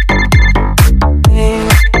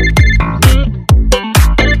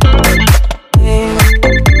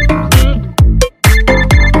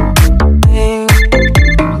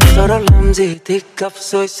 Sau đó làm gì thì gặp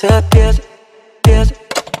rồi sẽ biết.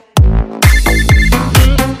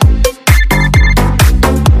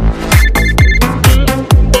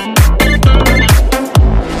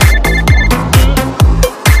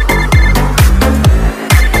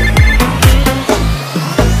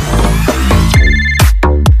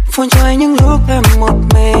 Phone cho anh những lúc em một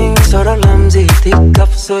mình. Sau đó làm gì thì gặp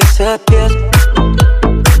rồi sẽ biết.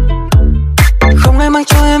 Không ai mang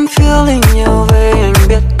cho em feeling nhiều về. Anh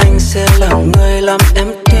biết anh sẽ là người làm em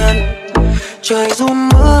tiên. Trời dù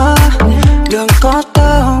mưa, đường có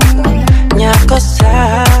đông, nhà có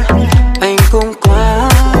xa, anh cũng qua.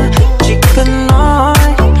 Chỉ cần nói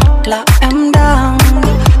là em đang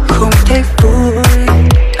không thấy vui,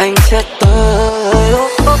 anh sẽ tới.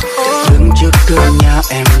 Đứng trước cửa nhà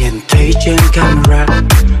em nhìn thấy trên camera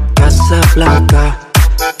Casablanca,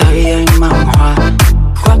 tay anh mang hoa,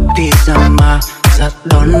 khoác pyjama ra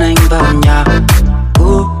đón anh vào nhà.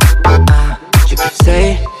 Chỉ kịp say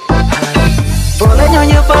hi. Vội lấy nhau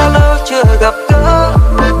như bao lâu chưa gặp gỡ,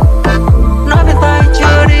 nói bên tai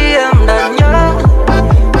chưa đi em đã nhớ.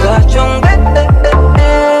 Và trong bếp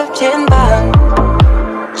trên bàn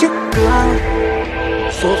chiếc gương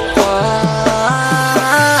sofa.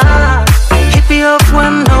 Hit me up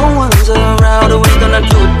when no one's around. Are we gonna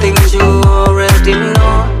do things you already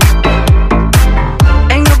know?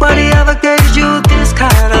 Ain't nobody ever gave you this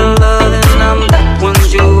kind of love, and I'm that one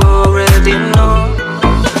you already know.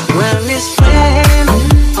 When it's rain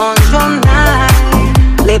on your night,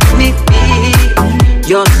 let me be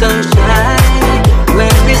your sunshine.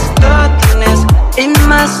 When it's darkness in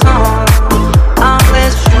my song, I'll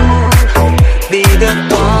let you be the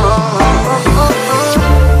one.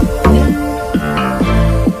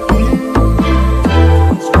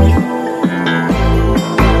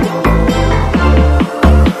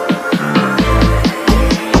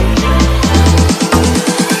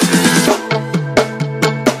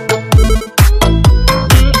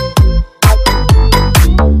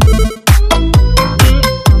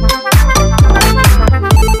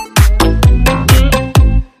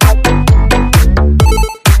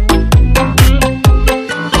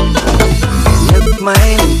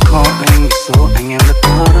 Máy mình call anh số anh em đã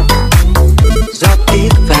có đó. Gió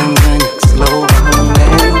tít vang ra nhạc slow và hôn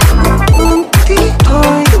em. Tí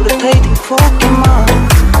thôi đủ để thấy thành phố kia mà.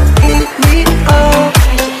 Hit me up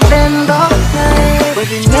lên đó ngay. Bởi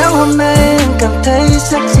vì nếu hôm nay anh cảm thấy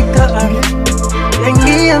sexy cỡ anh, anh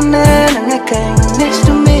nghĩ em nên là ngay cạnh next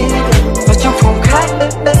to me. Và trong phòng khách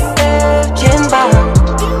trên bàn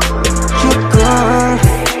chút gương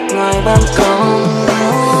ngoài ban công.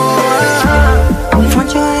 Phone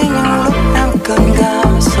cho anh những lúc em cần gạo,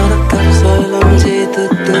 sau đó cặp rồi làm gì từ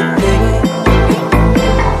từ tính.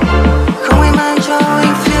 Không ai mang cho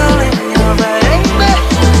anh feeling nhiều vậy.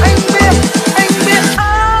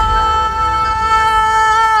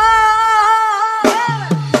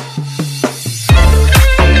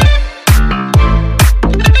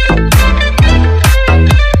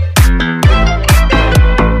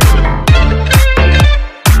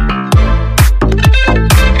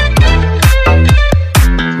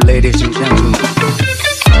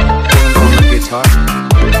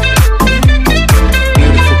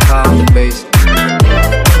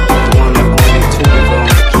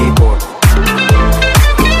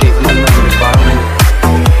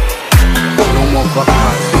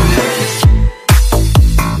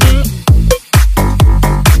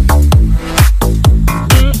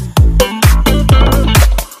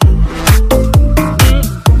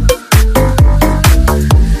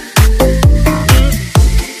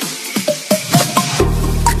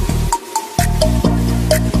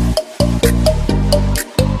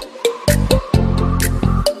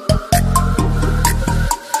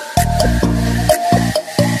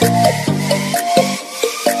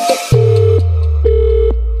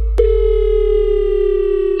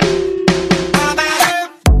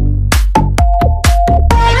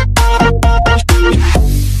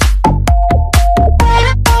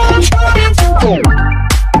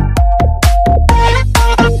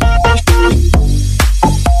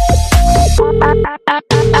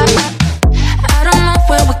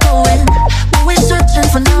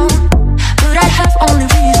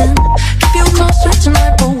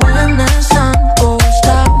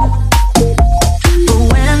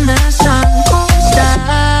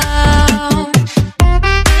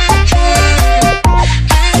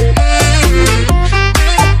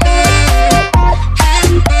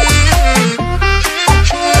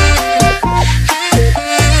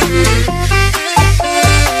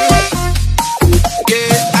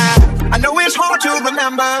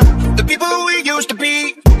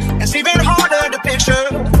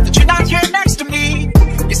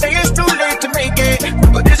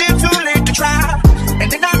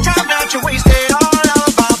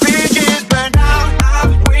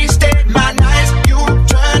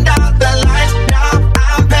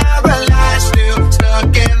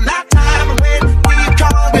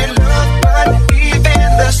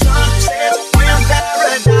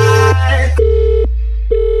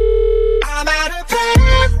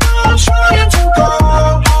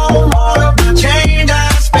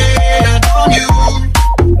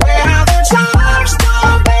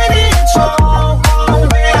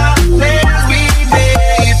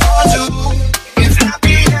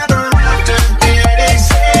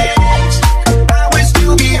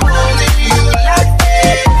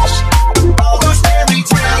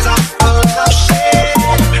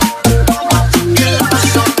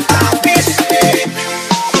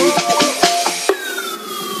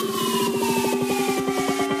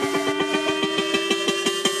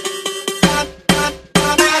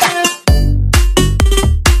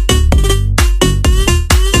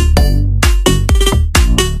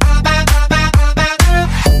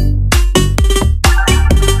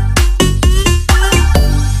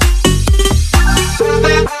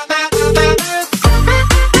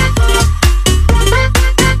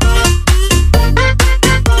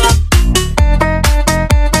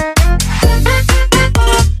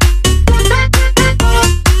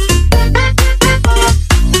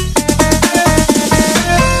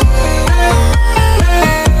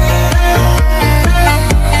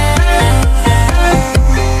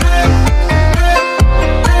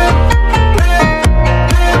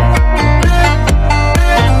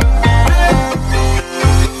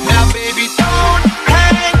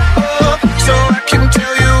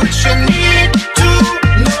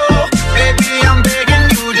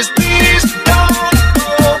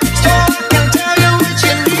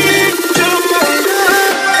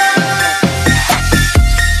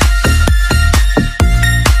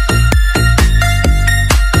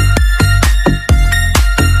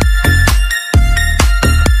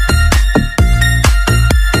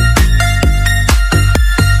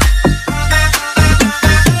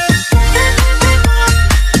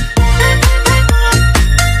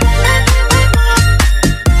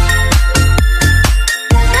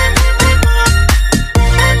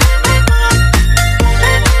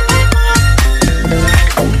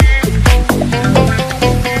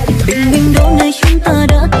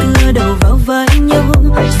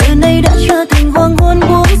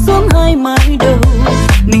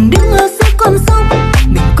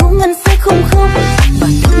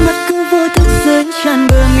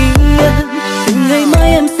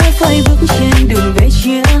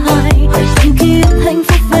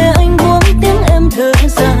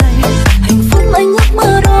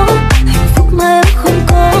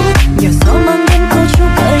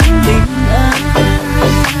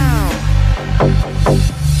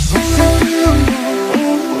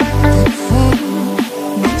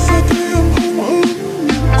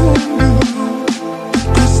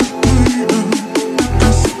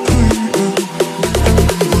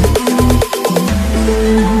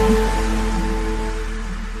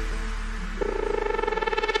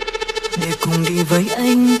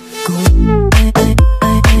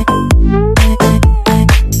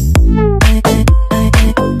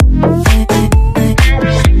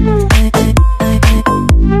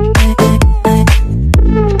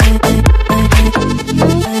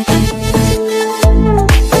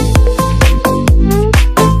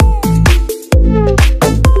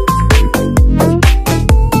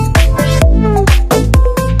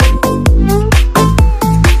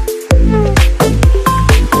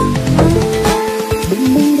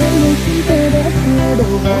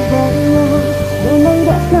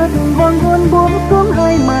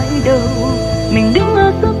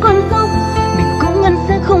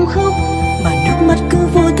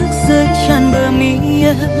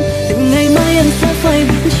 em. Từ ngày mai em sẽ phải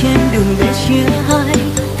bước trên đường để chia hai.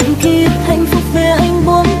 Từng ký ức hạnh phúc về anh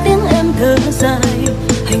buông tiếng em thở dài.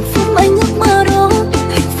 Hạnh phúc anh ước mơ đó,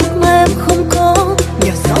 hạnh phúc mà em không có.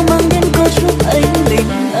 Nhờ sao mang đến có chút anh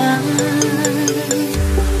bình an.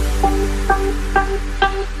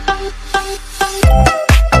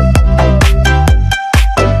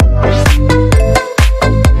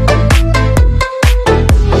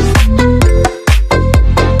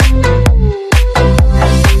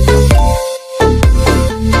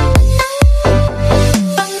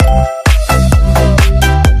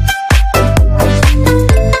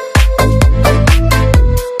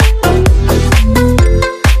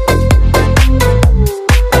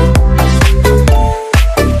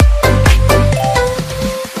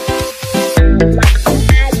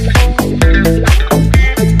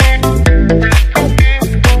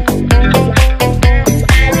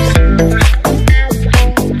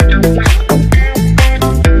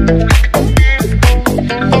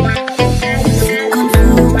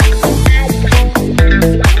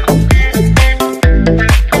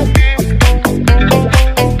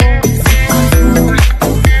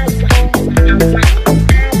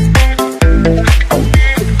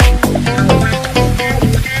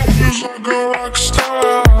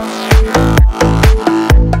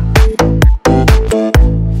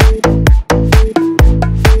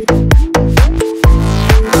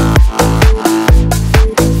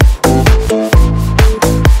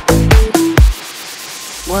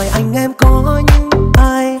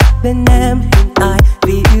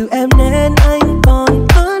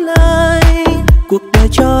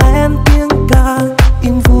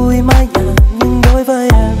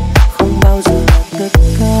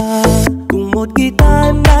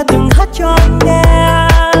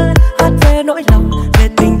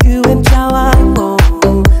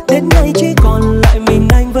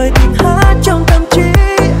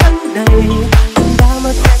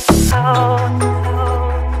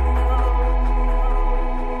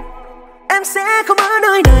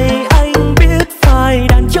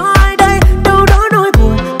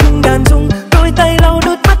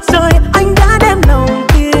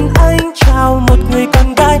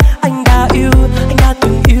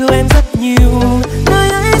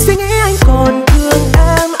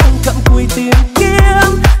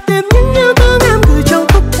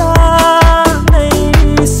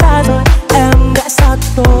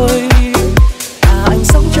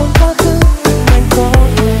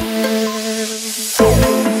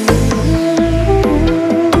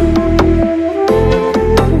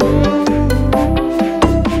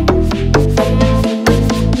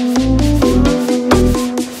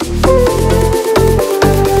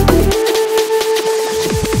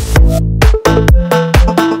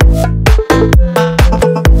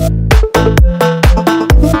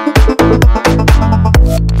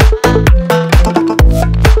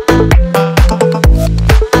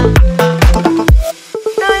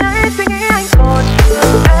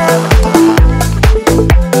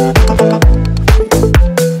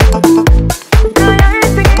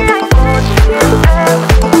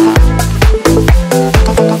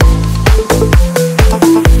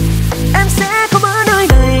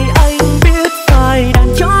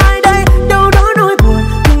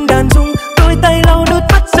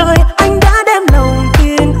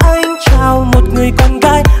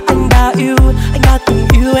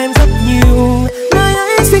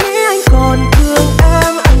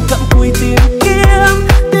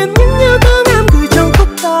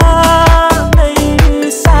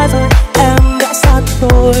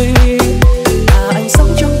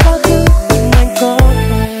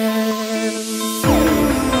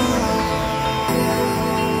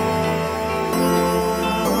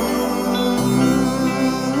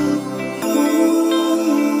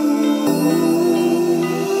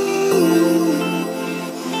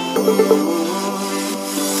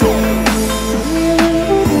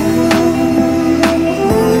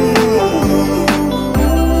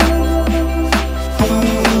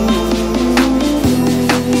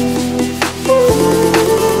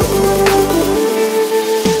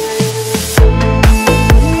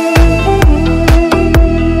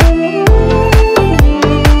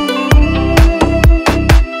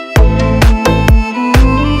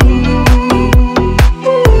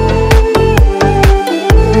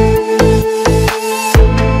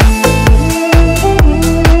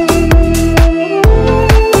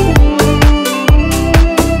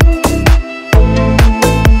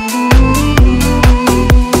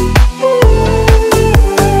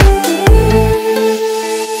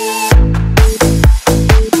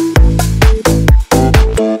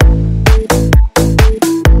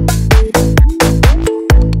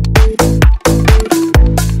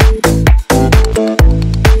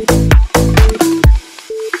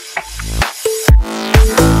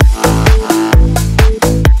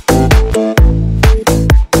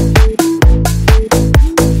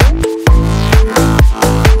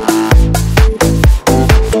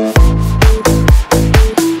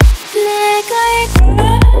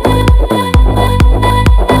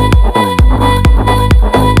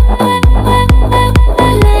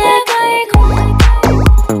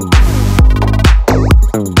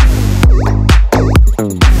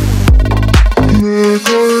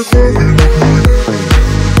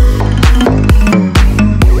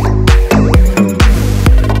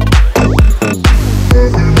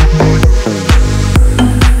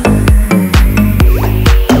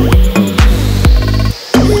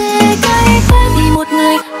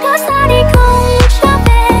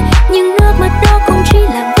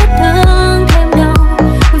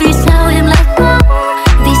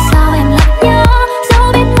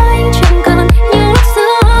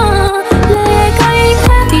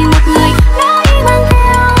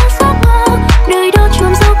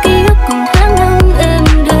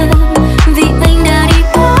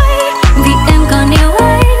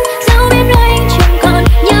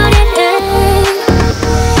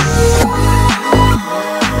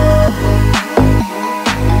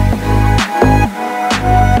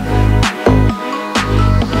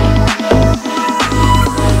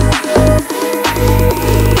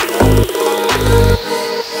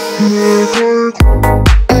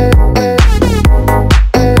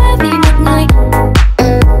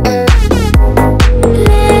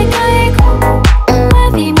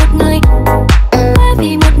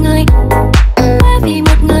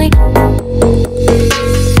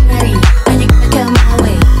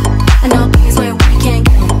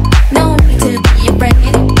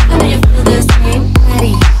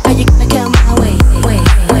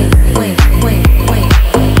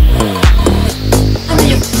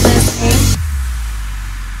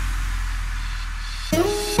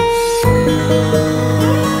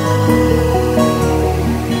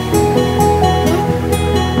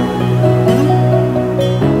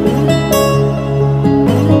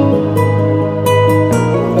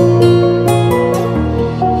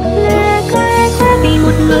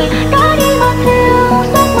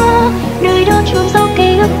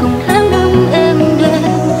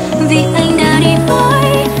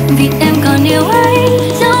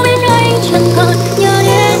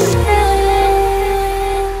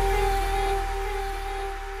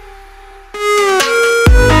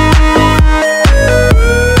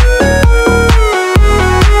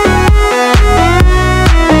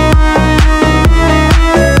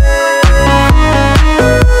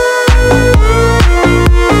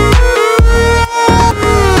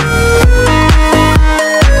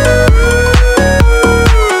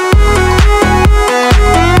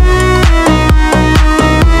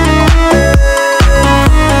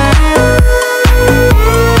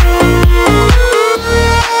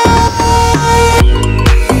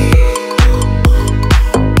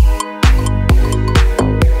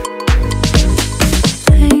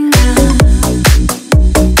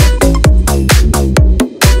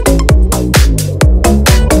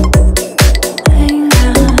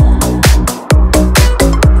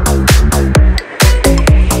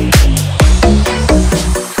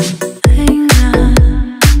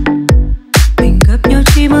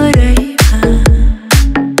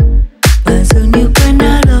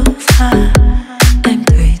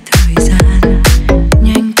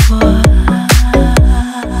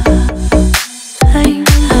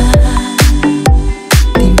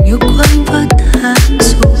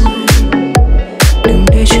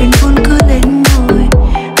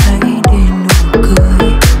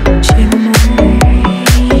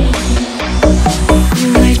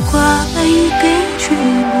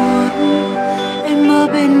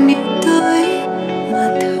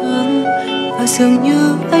 dường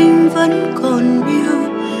như anh vẫn còn yêu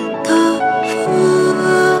thơ vương.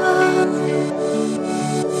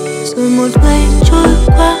 Rồi một ngày trôi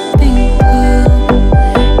qua bình thường,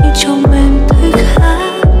 nhưng trong em thấy khá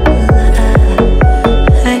lạ.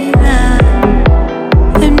 Hay là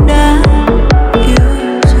em đã yêu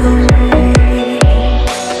rồi?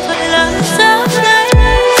 Vậy làm sao đây?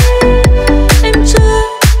 Em chưa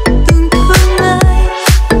từng thương ai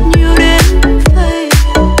nhiều đến vậy.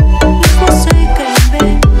 Những phút giây cạnh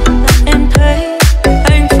bên làm em thấy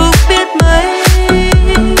hạnh phúc biết mấy.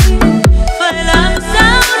 Vậy làm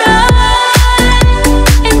sao đây?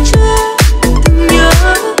 Em chưa từng nhớ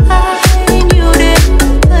ai nhiều đến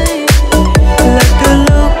vậy. Là từ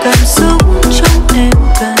lâu cảm xúc trong em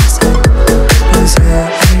càng dần. Bây giờ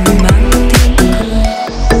anh mang tiếng cười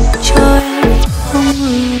cho em không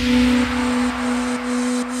ngừng.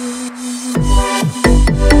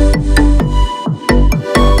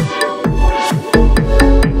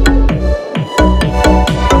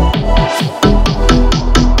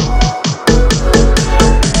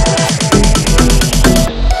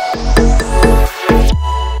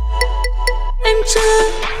 Em chưa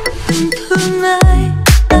từng thương ai.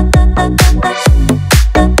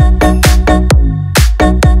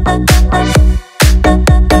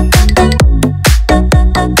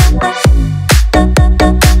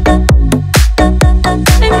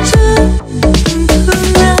 Em chưa từng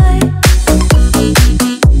thương ai.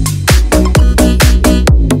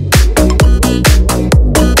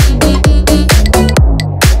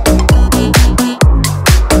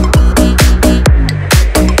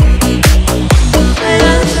 Vậy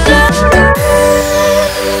làm sao đây?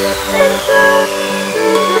 Em chưa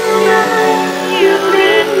từng thương ai yêu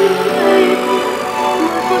đến vậy. Mỗi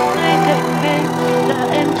phút giây cạnh bên là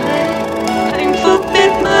em thấy hạnh phúc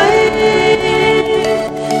biết mấy.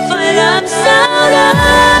 Phải làm sao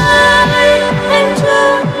đây? Em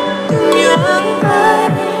chưa từng nhớ ai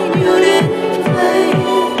nhiều đến vậy.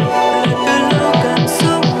 Là từ lâu cảm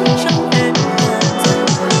xúc trong em càng dần.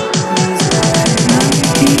 Bây giờ anh mang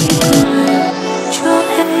tiếng cười cho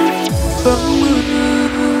em không ngừng.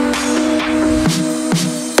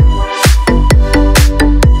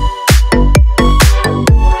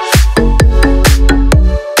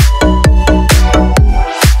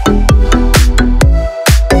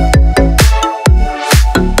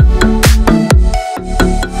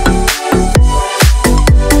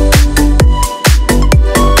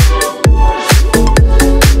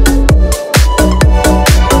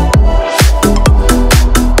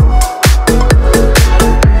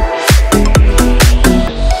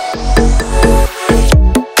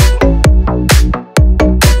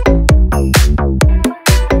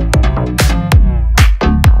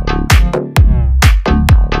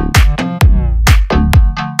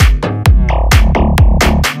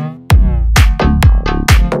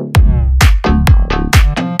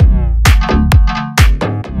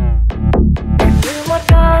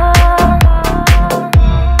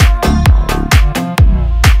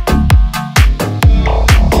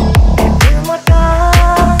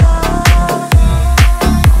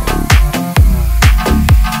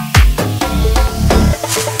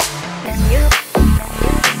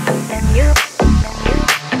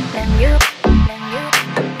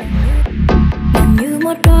 Nàng như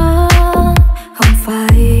một đóa không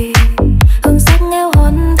phải hương sắc nghèo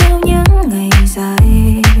hòn theo những ngày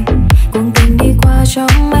dài. Cuồng tình đi qua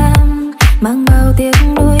trong em mang bao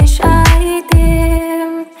tiếng đôi trái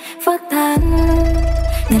tim phát than.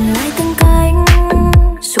 Nhận lại từng cánh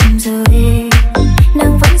rụng rơi,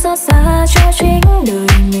 nàng vẫn xót xa cho chính đời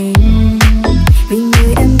mình. Vì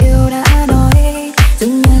người em yêu đã nói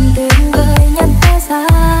dừng nhận tuyệt vời nhất thế gian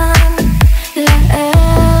là em.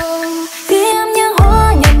 Khi em như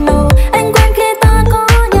hoa nhạt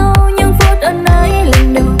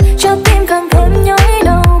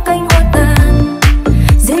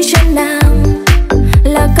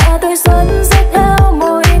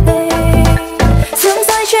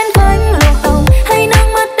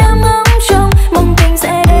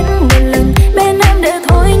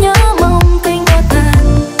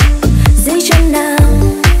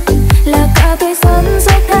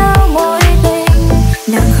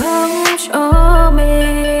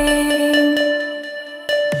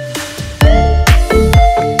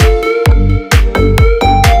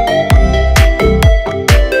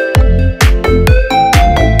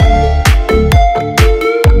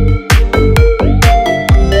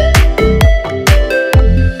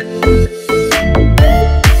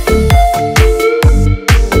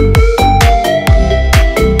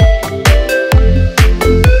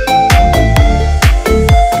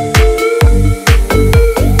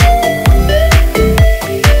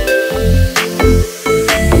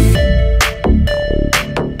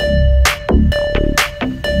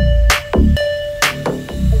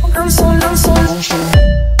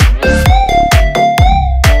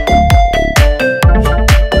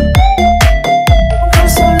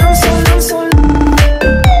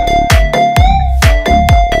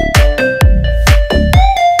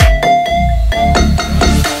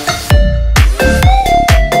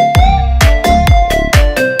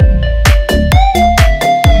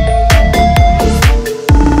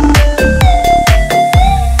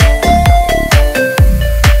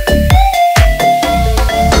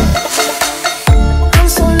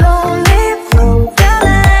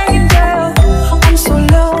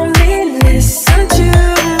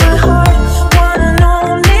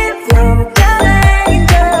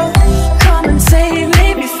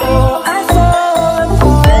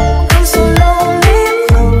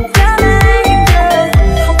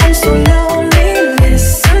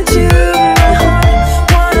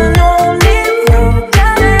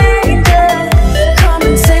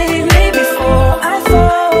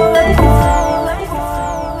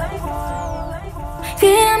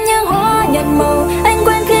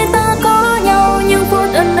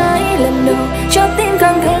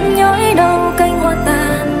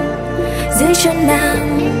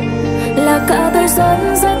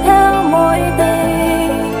xuân rơi theo môi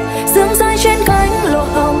tình, sương rơi trên cánh lụa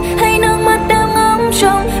hồng hay nước mắt đang ngóng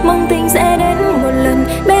trông, mong tình sẽ đến một lần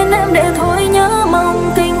bên em để thôi nhớ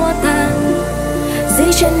mong kinh hoa tàn.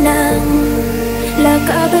 Dưới chân nàng là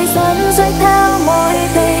cả thời xuân rơi theo môi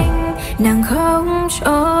tình, nàng không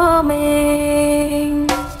cho mình.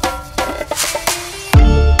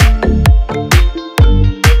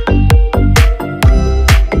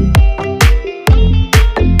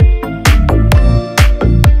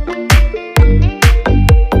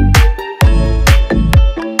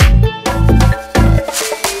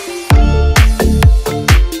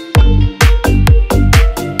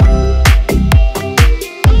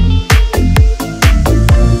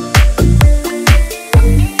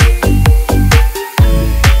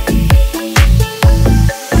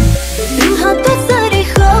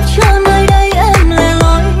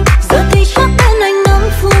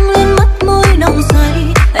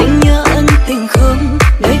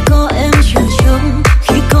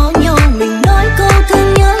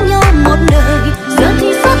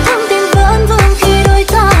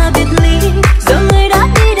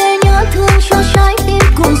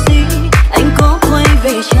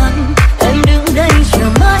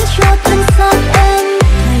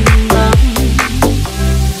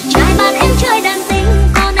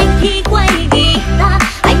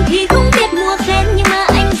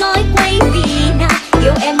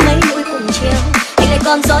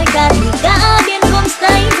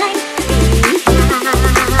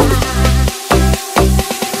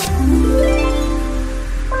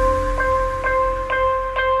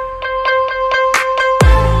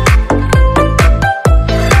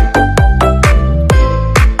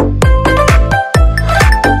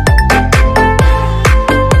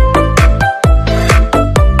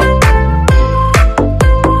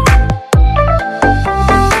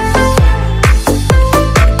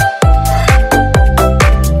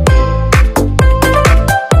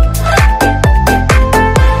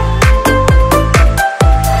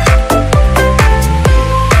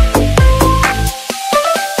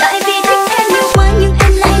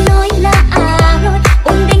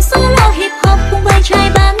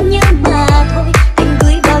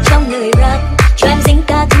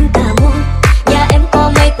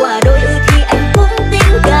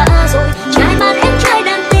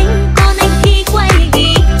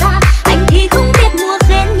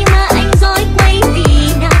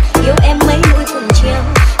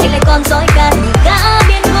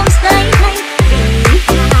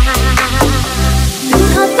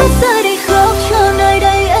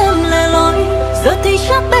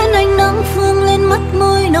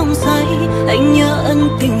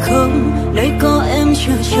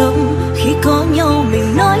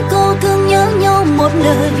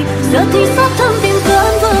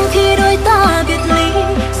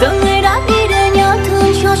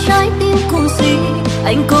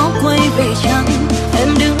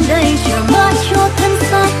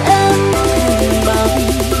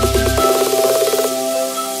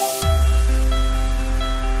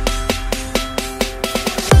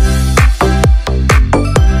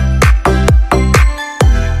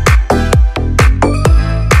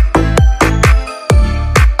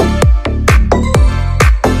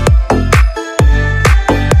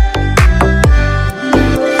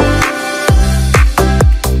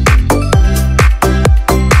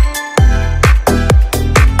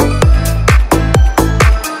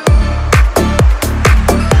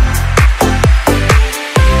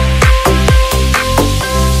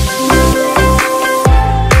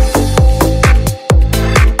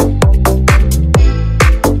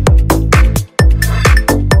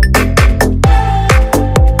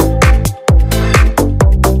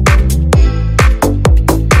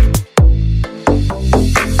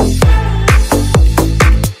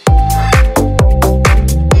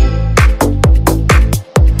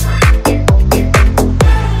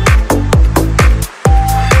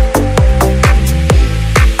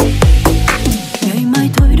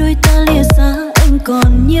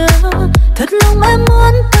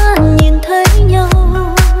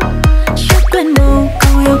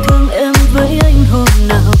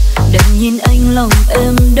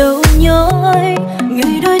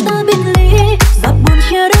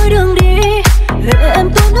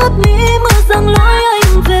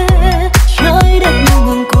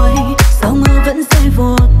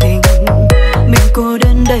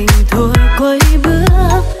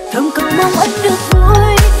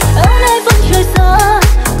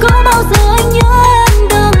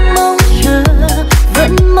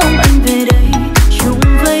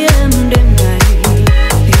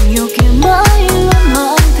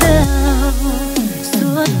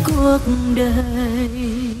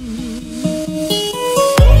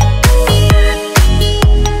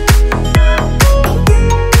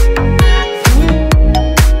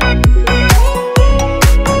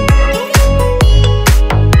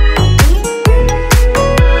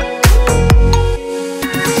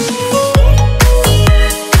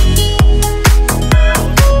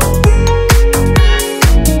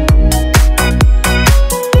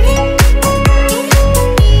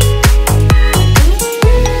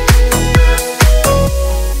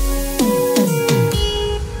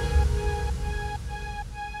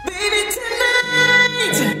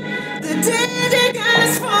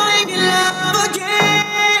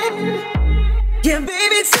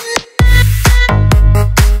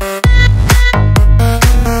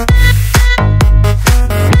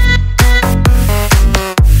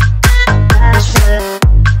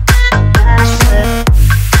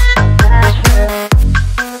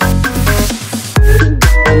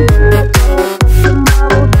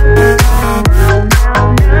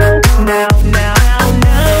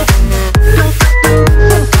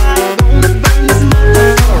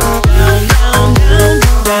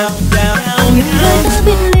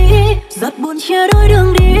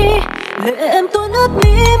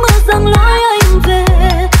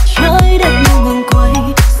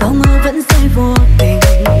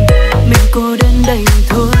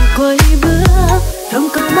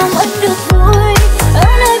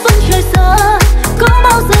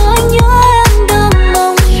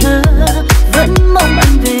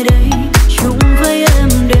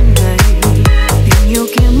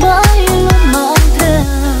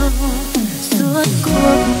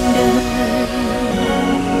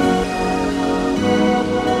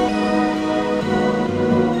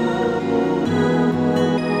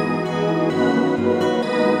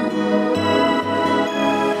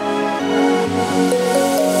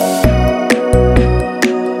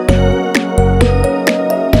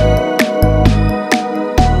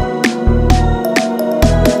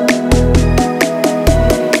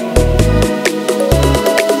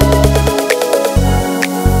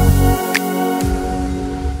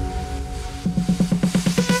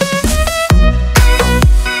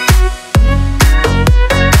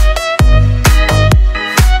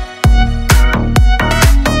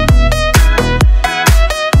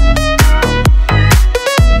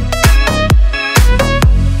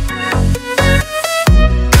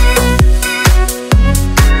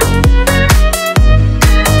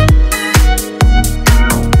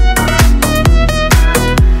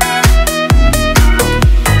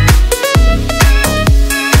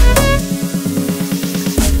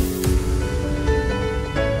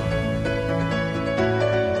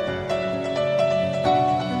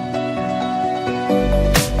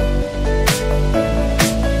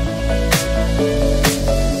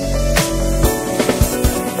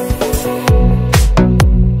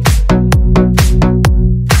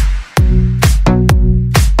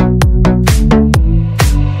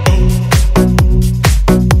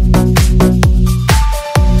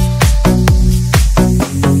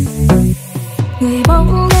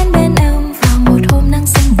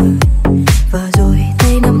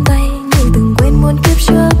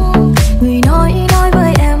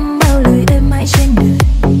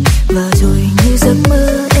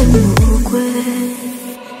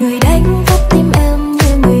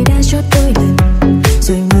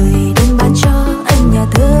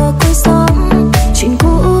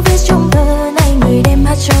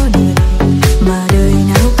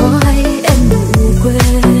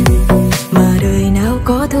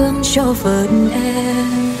 phận em.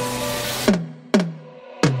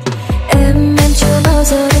 Em chưa bao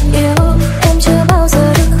giờ được yêu, em chưa bao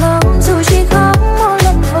giờ được khóc, dù chỉ khóc một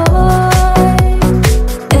lần thôi.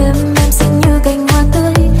 Em xinh như cành hoa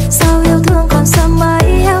tươi, sao yêu thương còn xa mãi,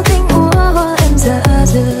 heo cánh úa hoa em dạ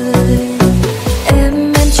rời.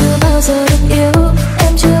 Em chưa bao giờ được yêu,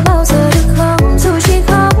 em chưa bao giờ được khóc, dù chỉ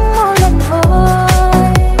khóc một lần thôi.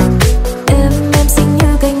 Em xinh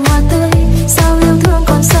như cành hoa tươi, sao yêu thương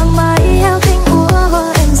còn xa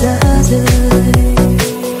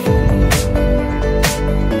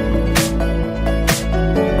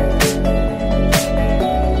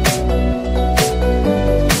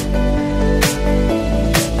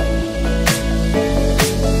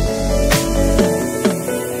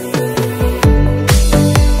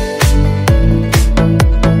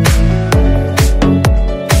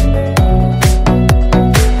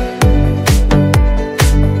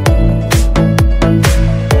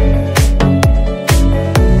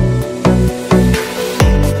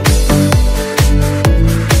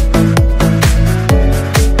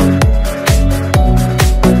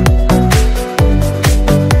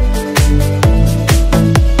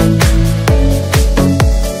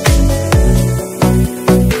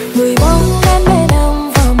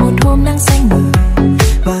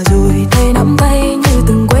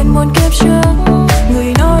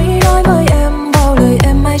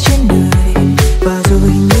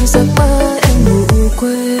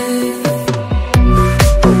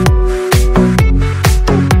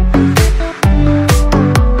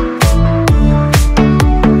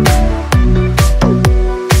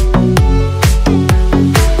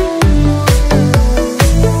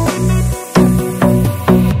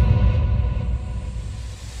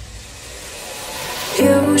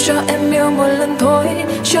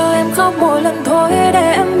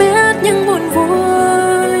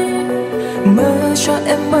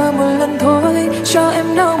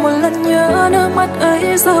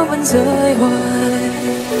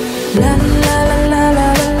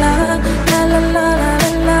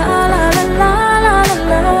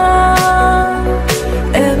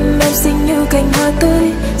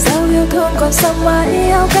mãi,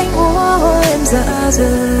 heo cánh úa hoa em dạ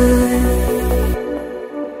rời.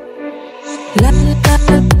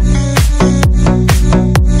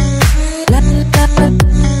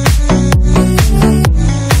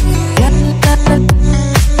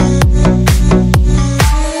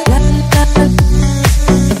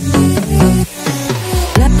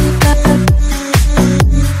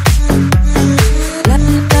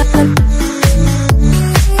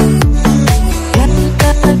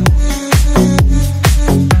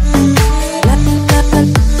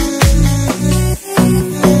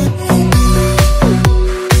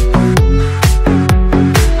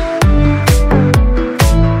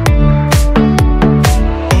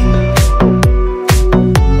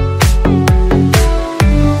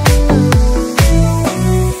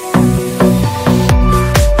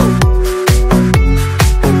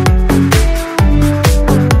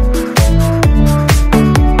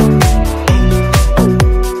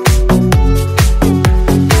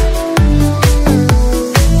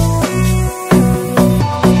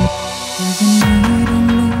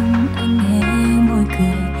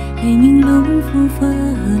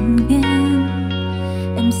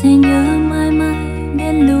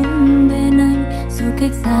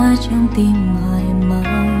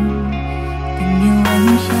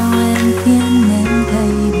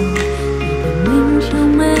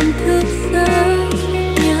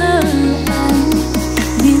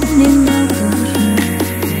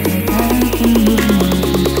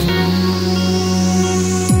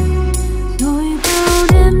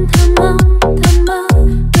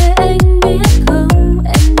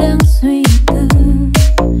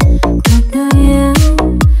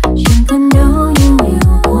 Chẳng cần đâu như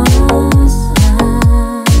hiểu quá xa.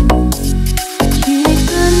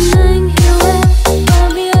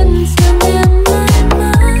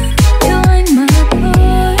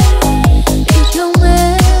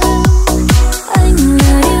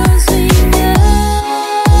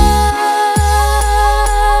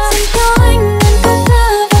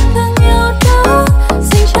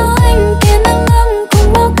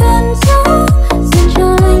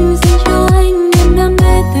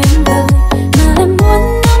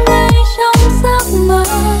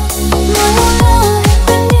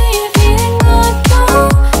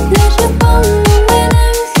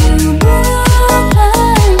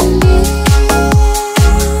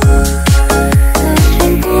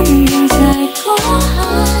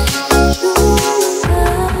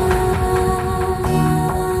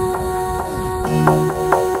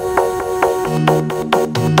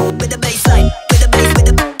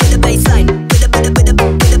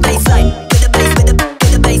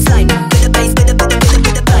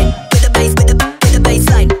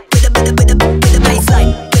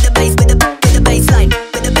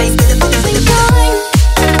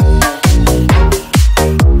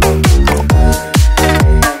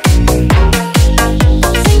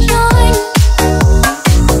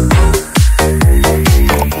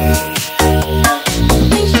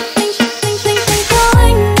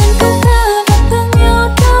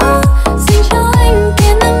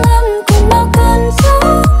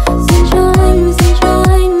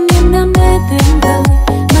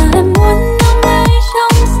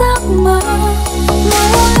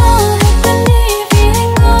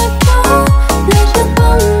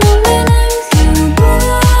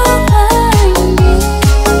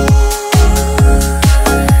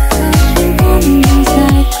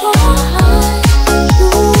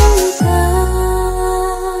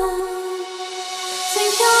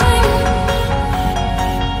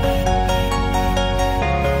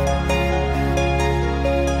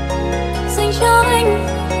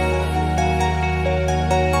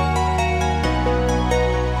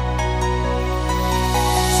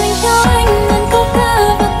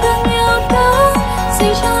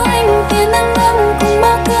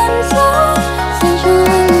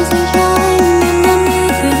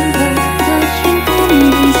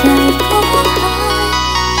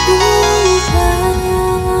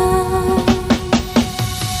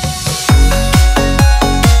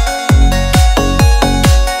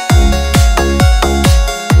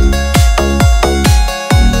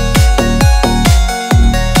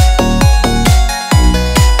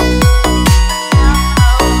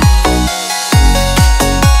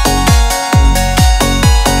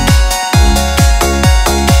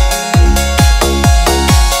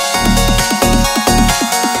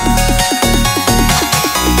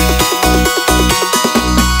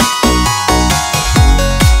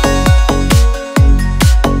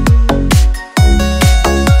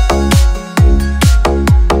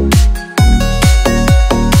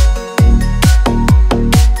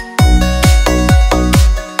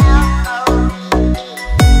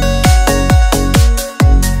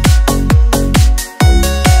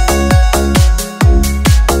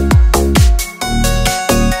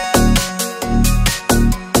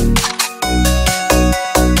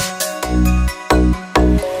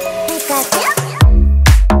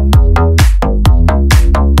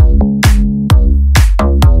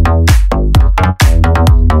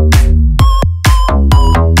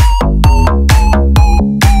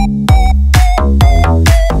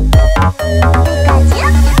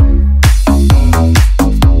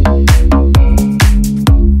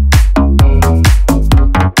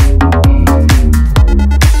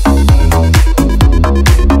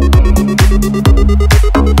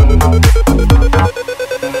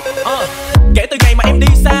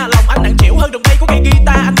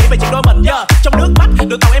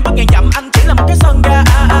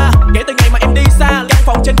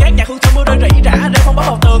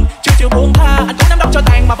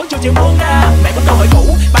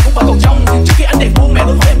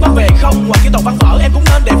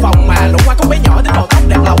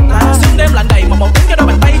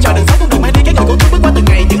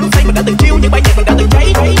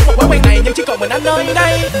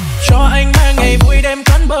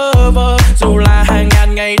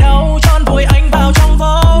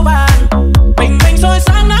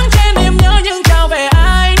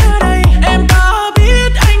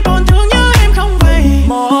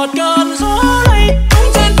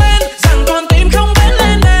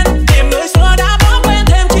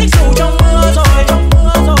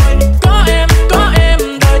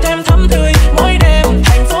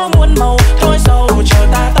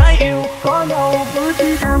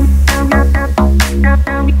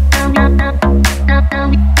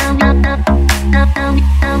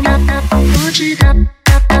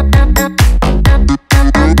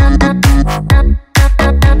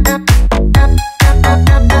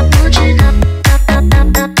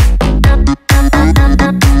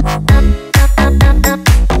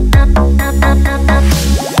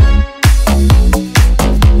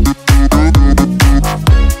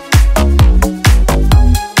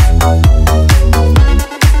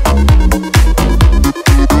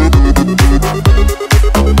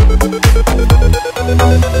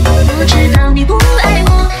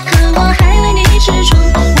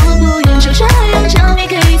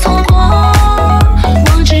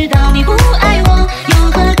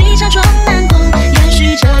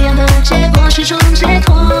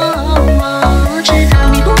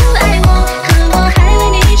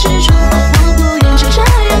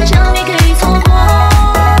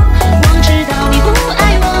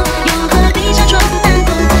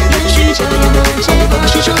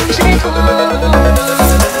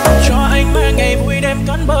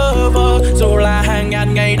 bơ vơ. Dù là hàng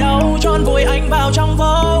ngàn ngày đâu tròn vùi anh vào trong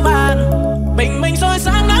vô vàn. Bình minh soi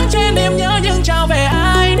sáng nắng trên đêm nhớ nhưng trao về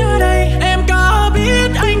ai nữa đây. Em có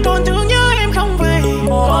biết anh còn thương nhớ em không vậy?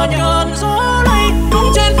 Có nhơn gió lay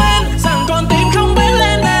cũng trên ven rằng con tim không biết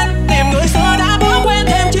lên lên. Tìm người xưa đã bỏ quên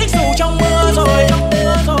thêm chiếc dù trong mưa rồi.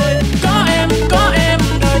 Có em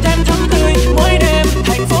đời thêm thắm tươi mỗi đêm.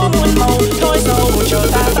 Thành phố muôn màu thôi sầu chờ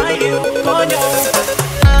ta tái yêu có nhau.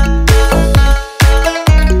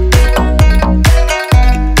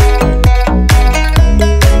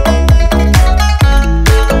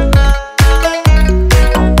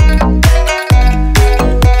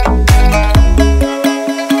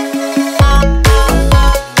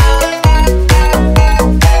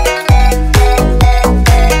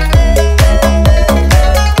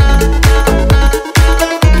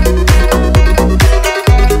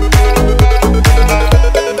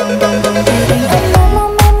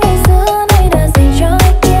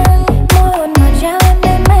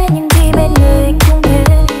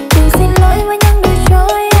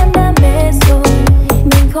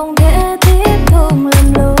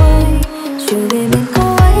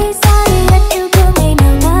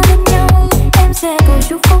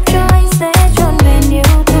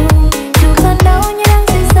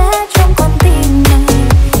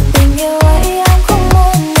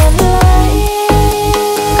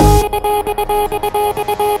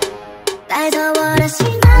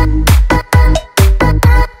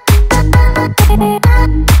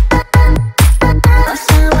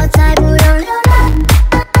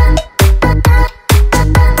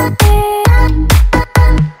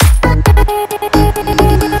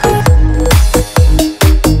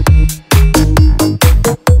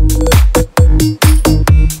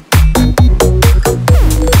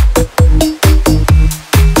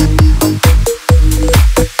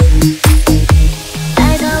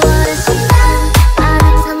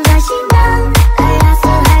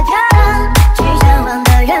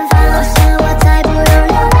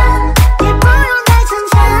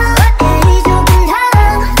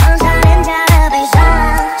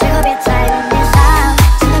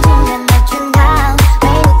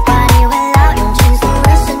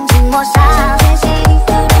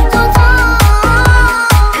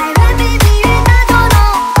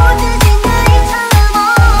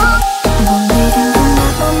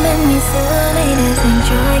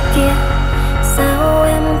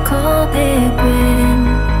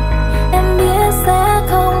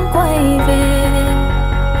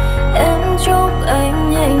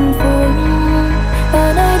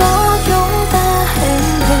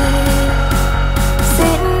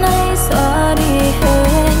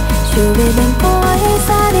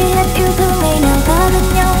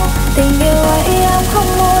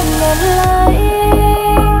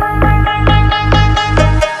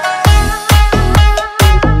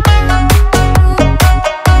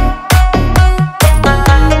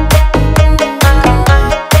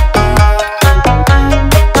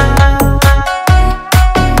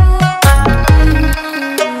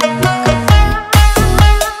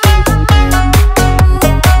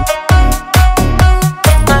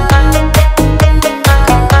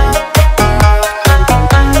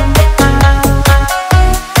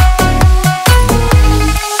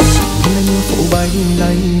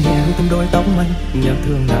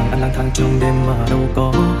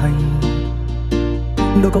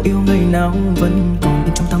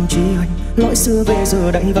 Xưa về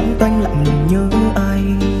giờ đây vắng tanh lặng lùng nhớ ai.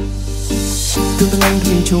 Thương anh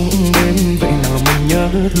thì chung đêm vậy nào mình nhớ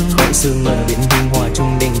thương. Gọi sương ở biển hương hòa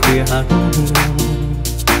chung đêm khuya hát hương.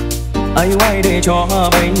 Ai oai để cho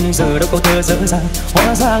bây giờ đâu có thơ dở dàng.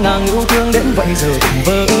 Hóa ra ngàn yêu thương đến vậy giờ cũng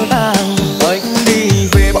vỡ tan. Anh đi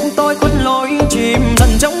về bóng tối khuất lối chìm dần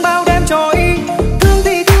trong bao đêm trôi. Thương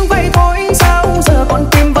thì thương vậy thôi sao giờ con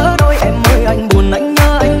tim vỡ đôi. Em ơi anh buồn anh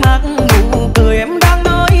nhớ anh mắc nụ cười em đang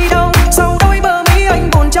nơi đâu. Sau đôi bờ mi anh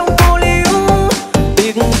buồn trong cô liêu.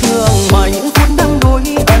 Tiếc thương mà những phút đang đôi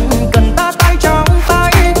ân cần ta tay trong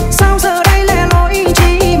tay. Sao giờ đây lẻ loi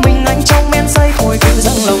chỉ mình anh trong men say. Thôi cứ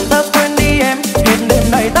rằng lòng ta quên đi em. Hết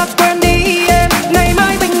đêm này ta quên đi em. Ngày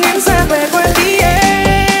mai bình yên sẽ về quên đi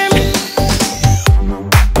em.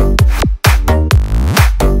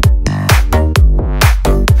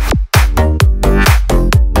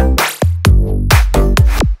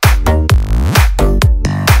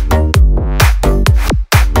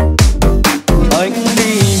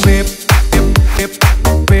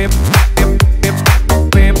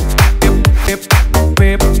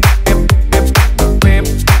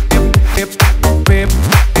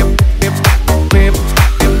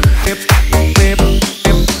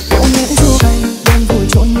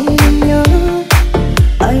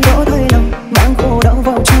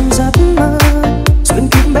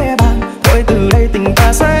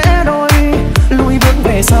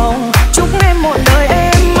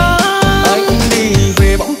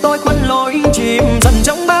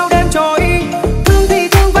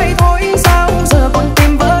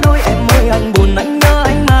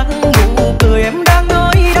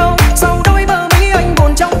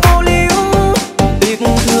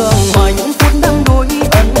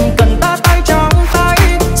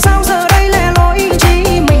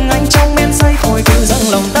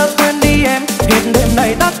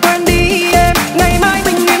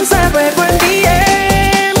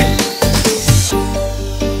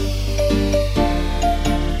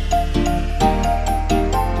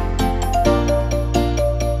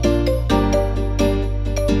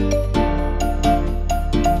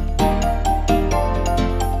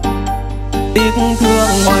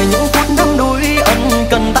 ngoài những phút đắm đuối ân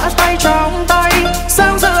cần ta tay trong tay.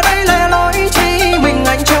 Sao giờ đây lẻ loi chỉ mình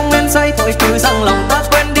anh trong men say thôi cứ rằng lòng ta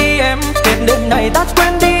quên đi em. Hết đêm này ta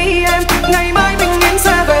quên đi em, ngày mai bình yên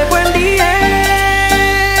sẽ về quên đi em.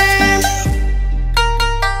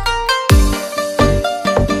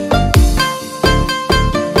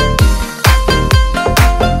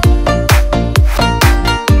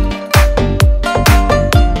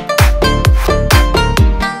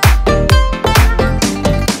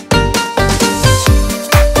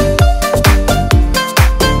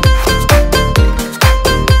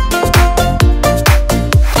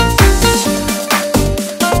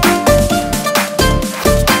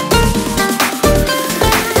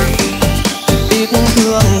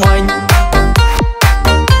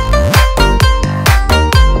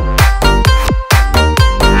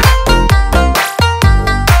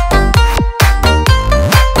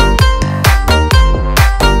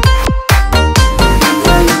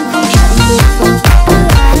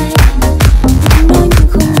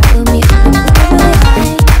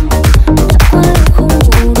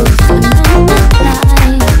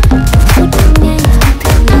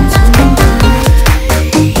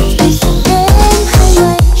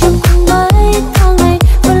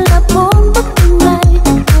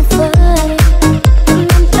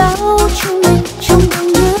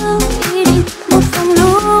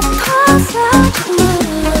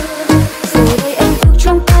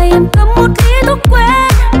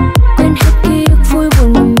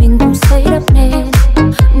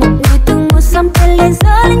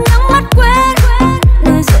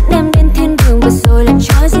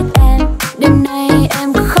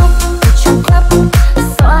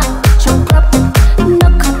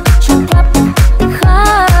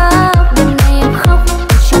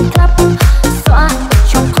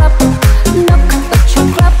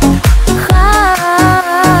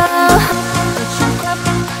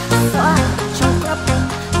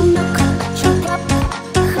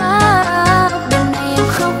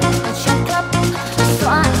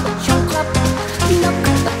 Why?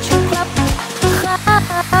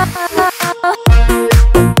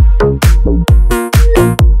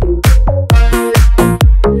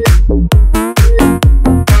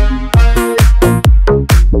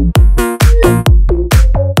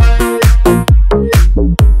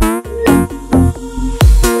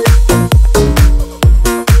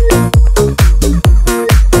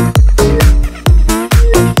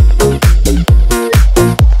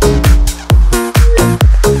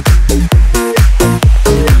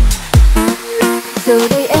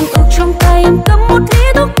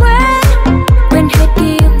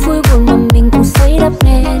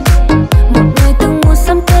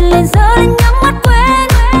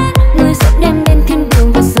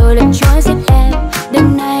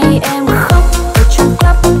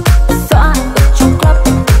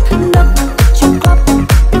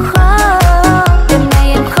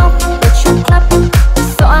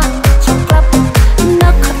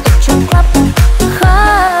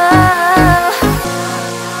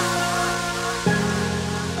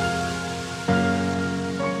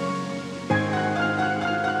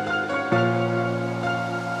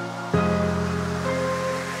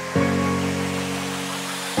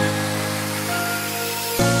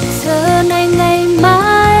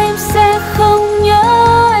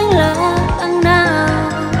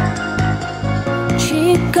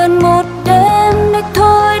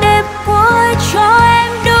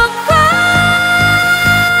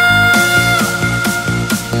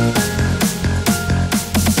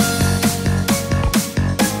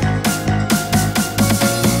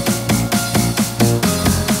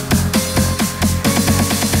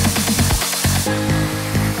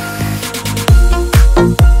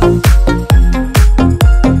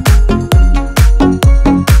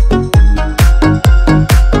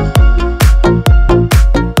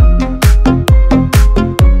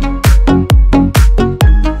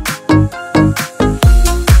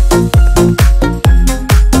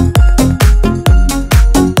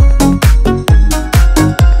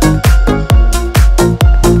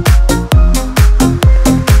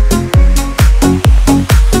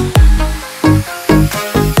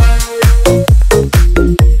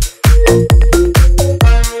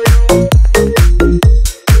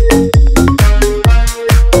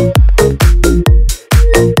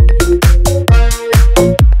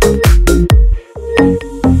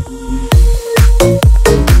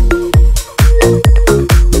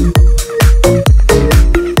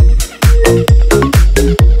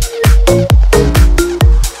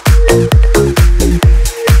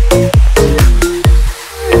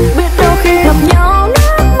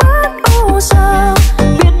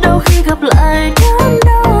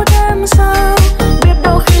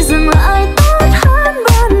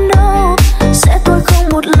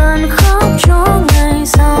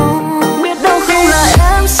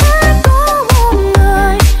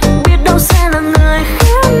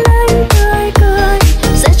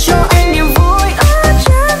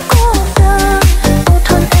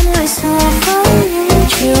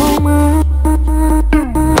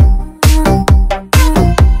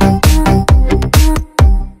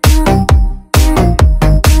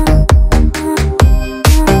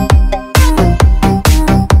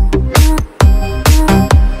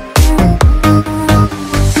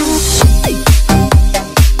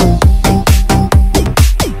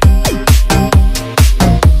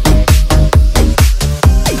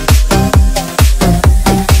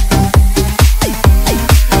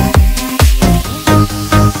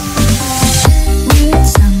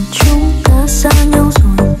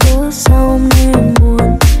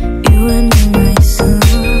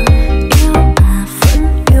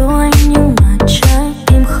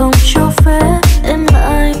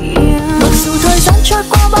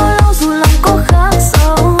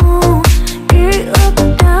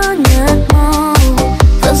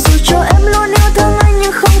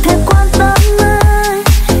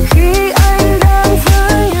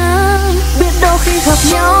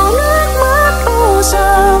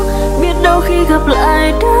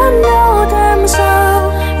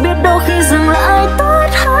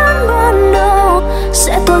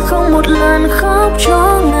 một lần khóc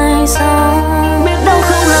cho ngày sau. Biết đâu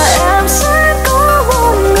không là em sẽ có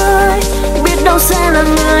một người, biết đâu sẽ là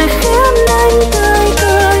người khiến anh tươi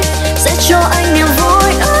cười, sẽ cho anh niềm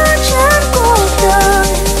vui ở trên cuộc đời,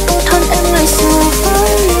 tốt hơn em ngày xưa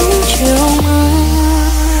với những chiều mưa.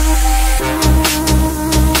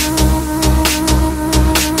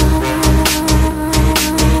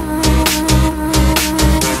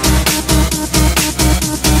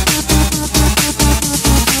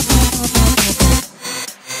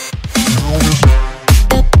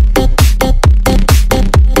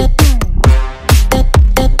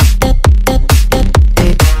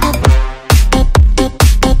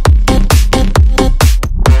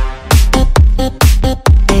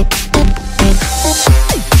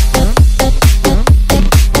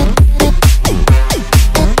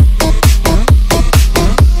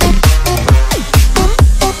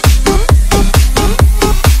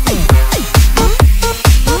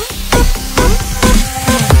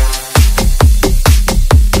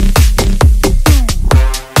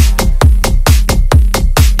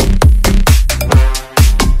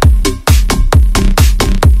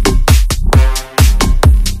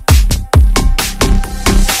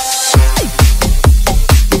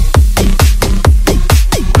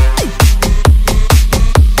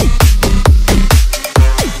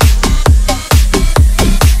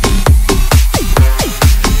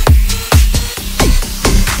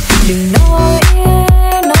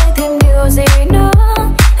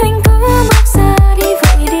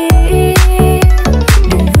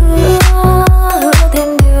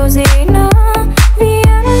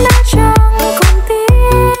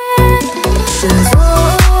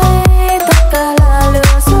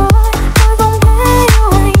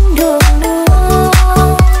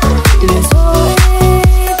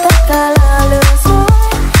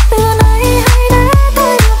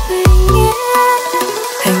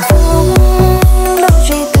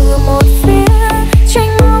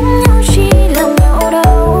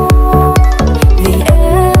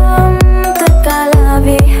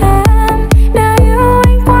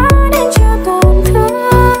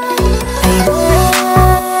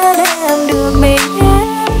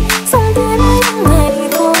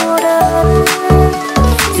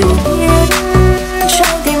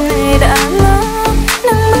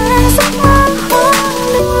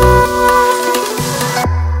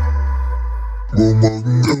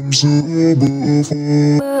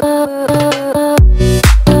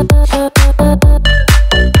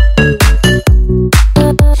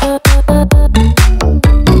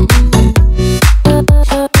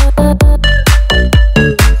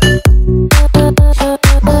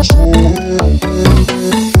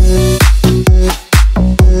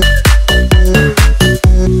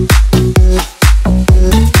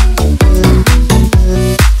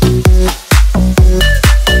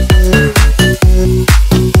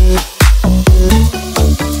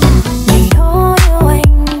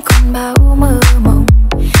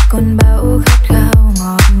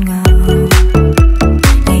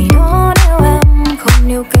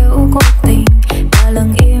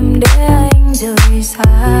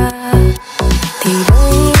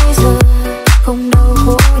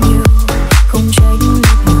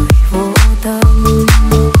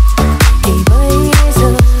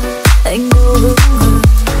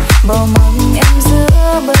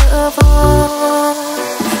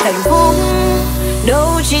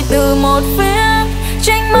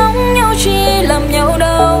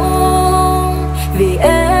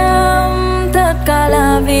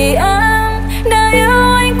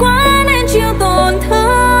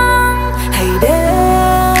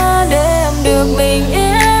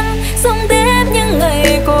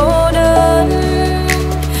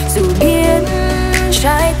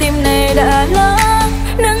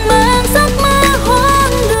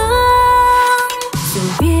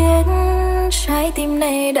 Trái tim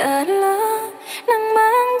này đã lỡ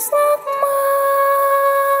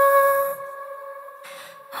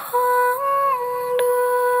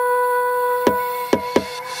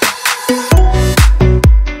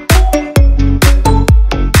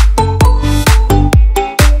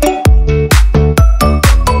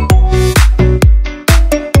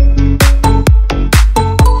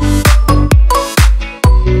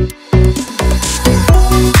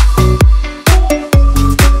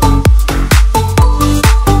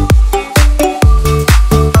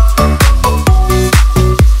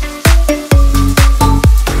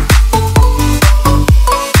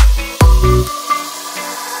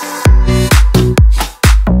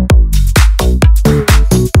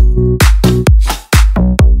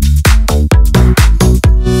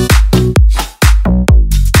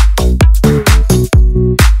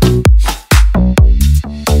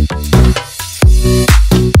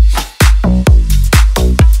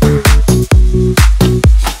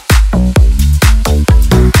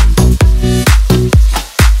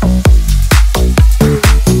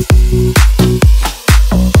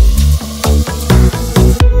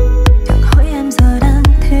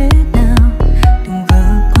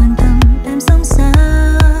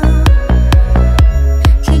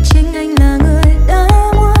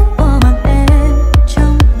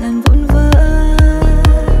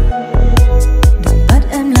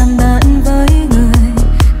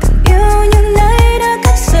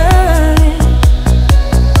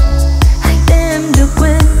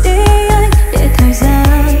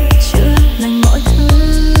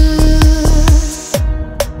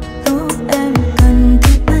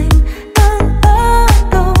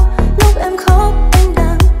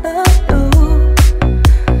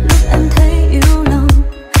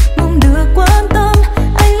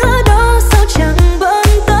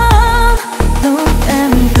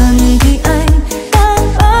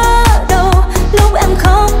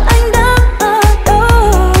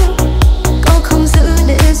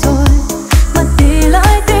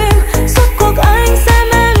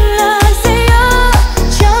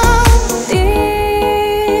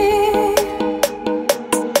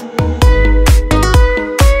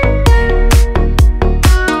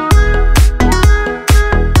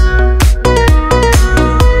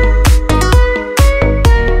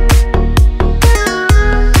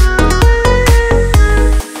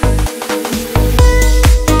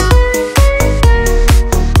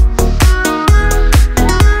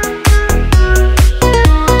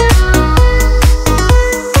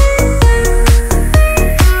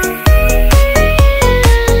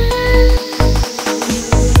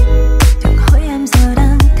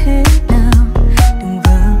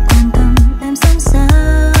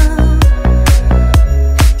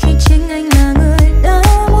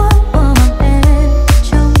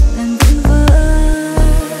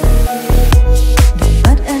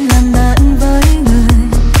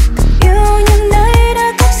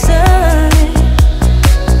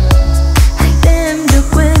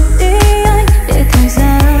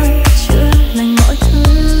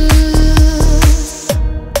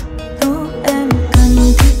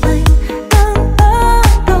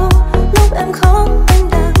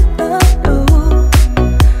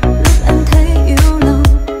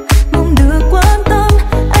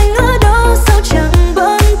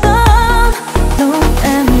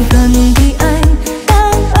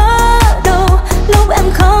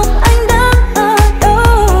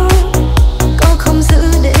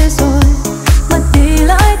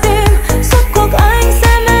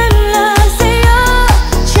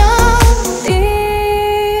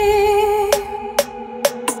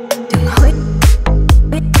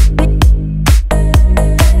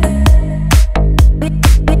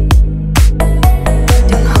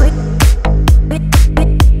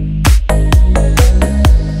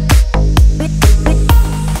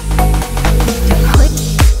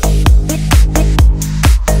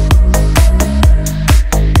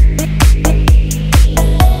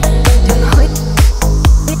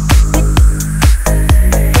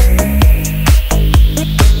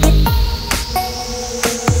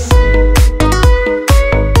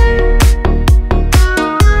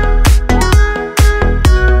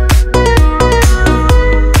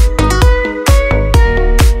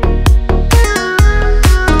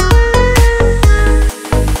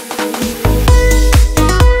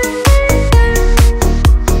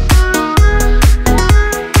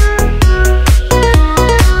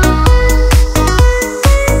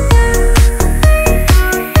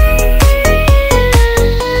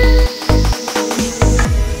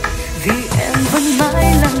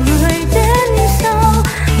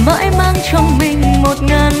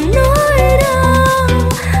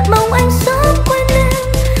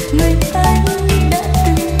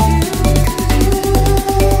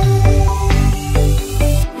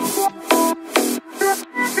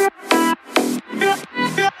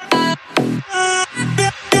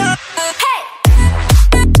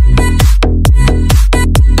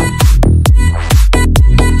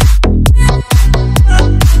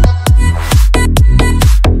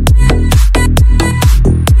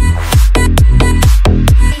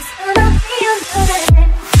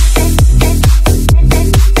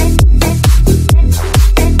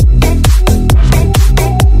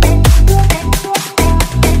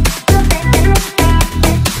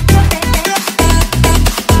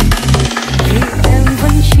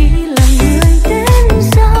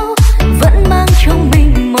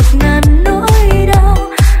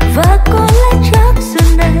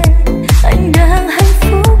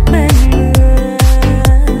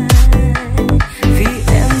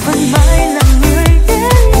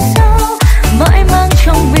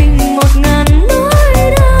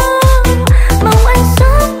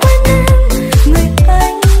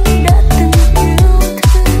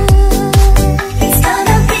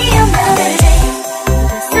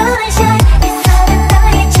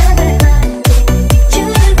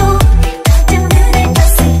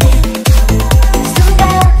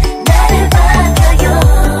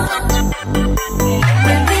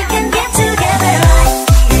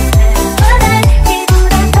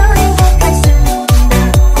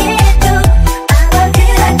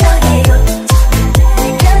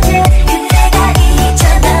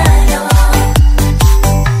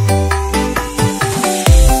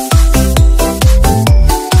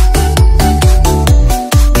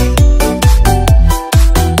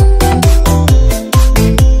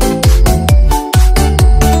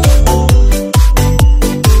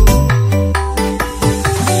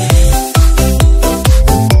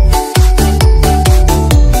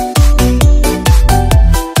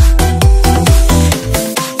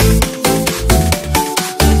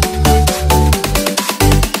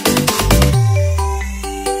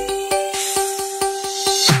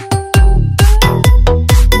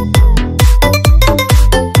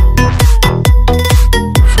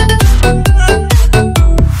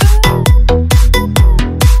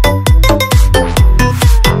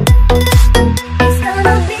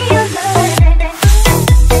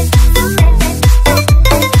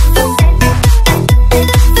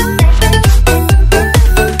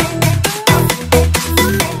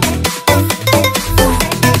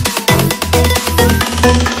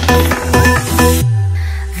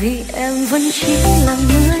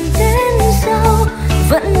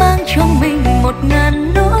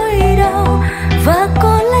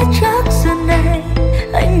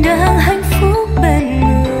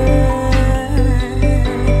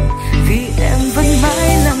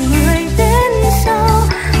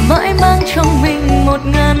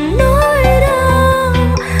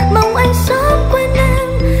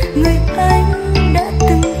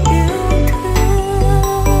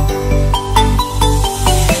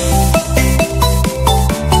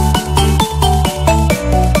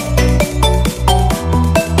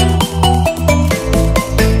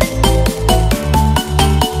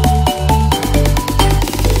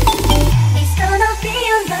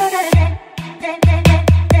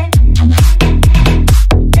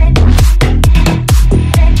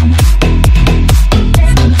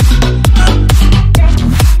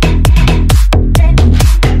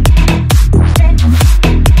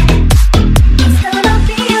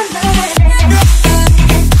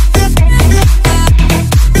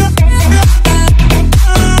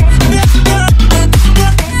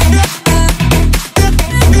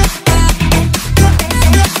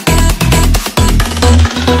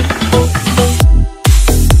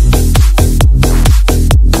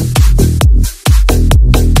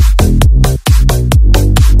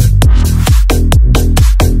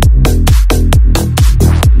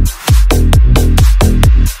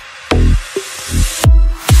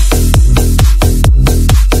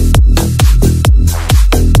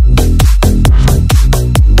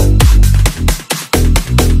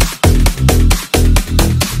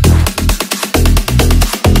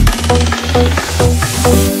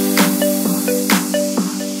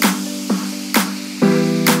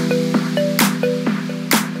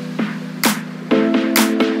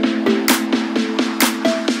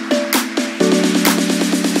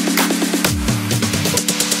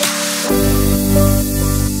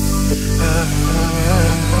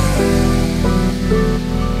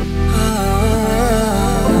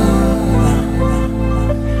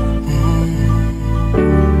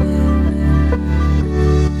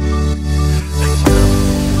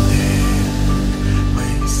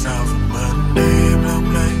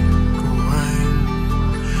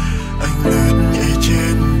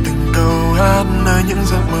những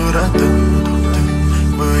giấc mơ đã từng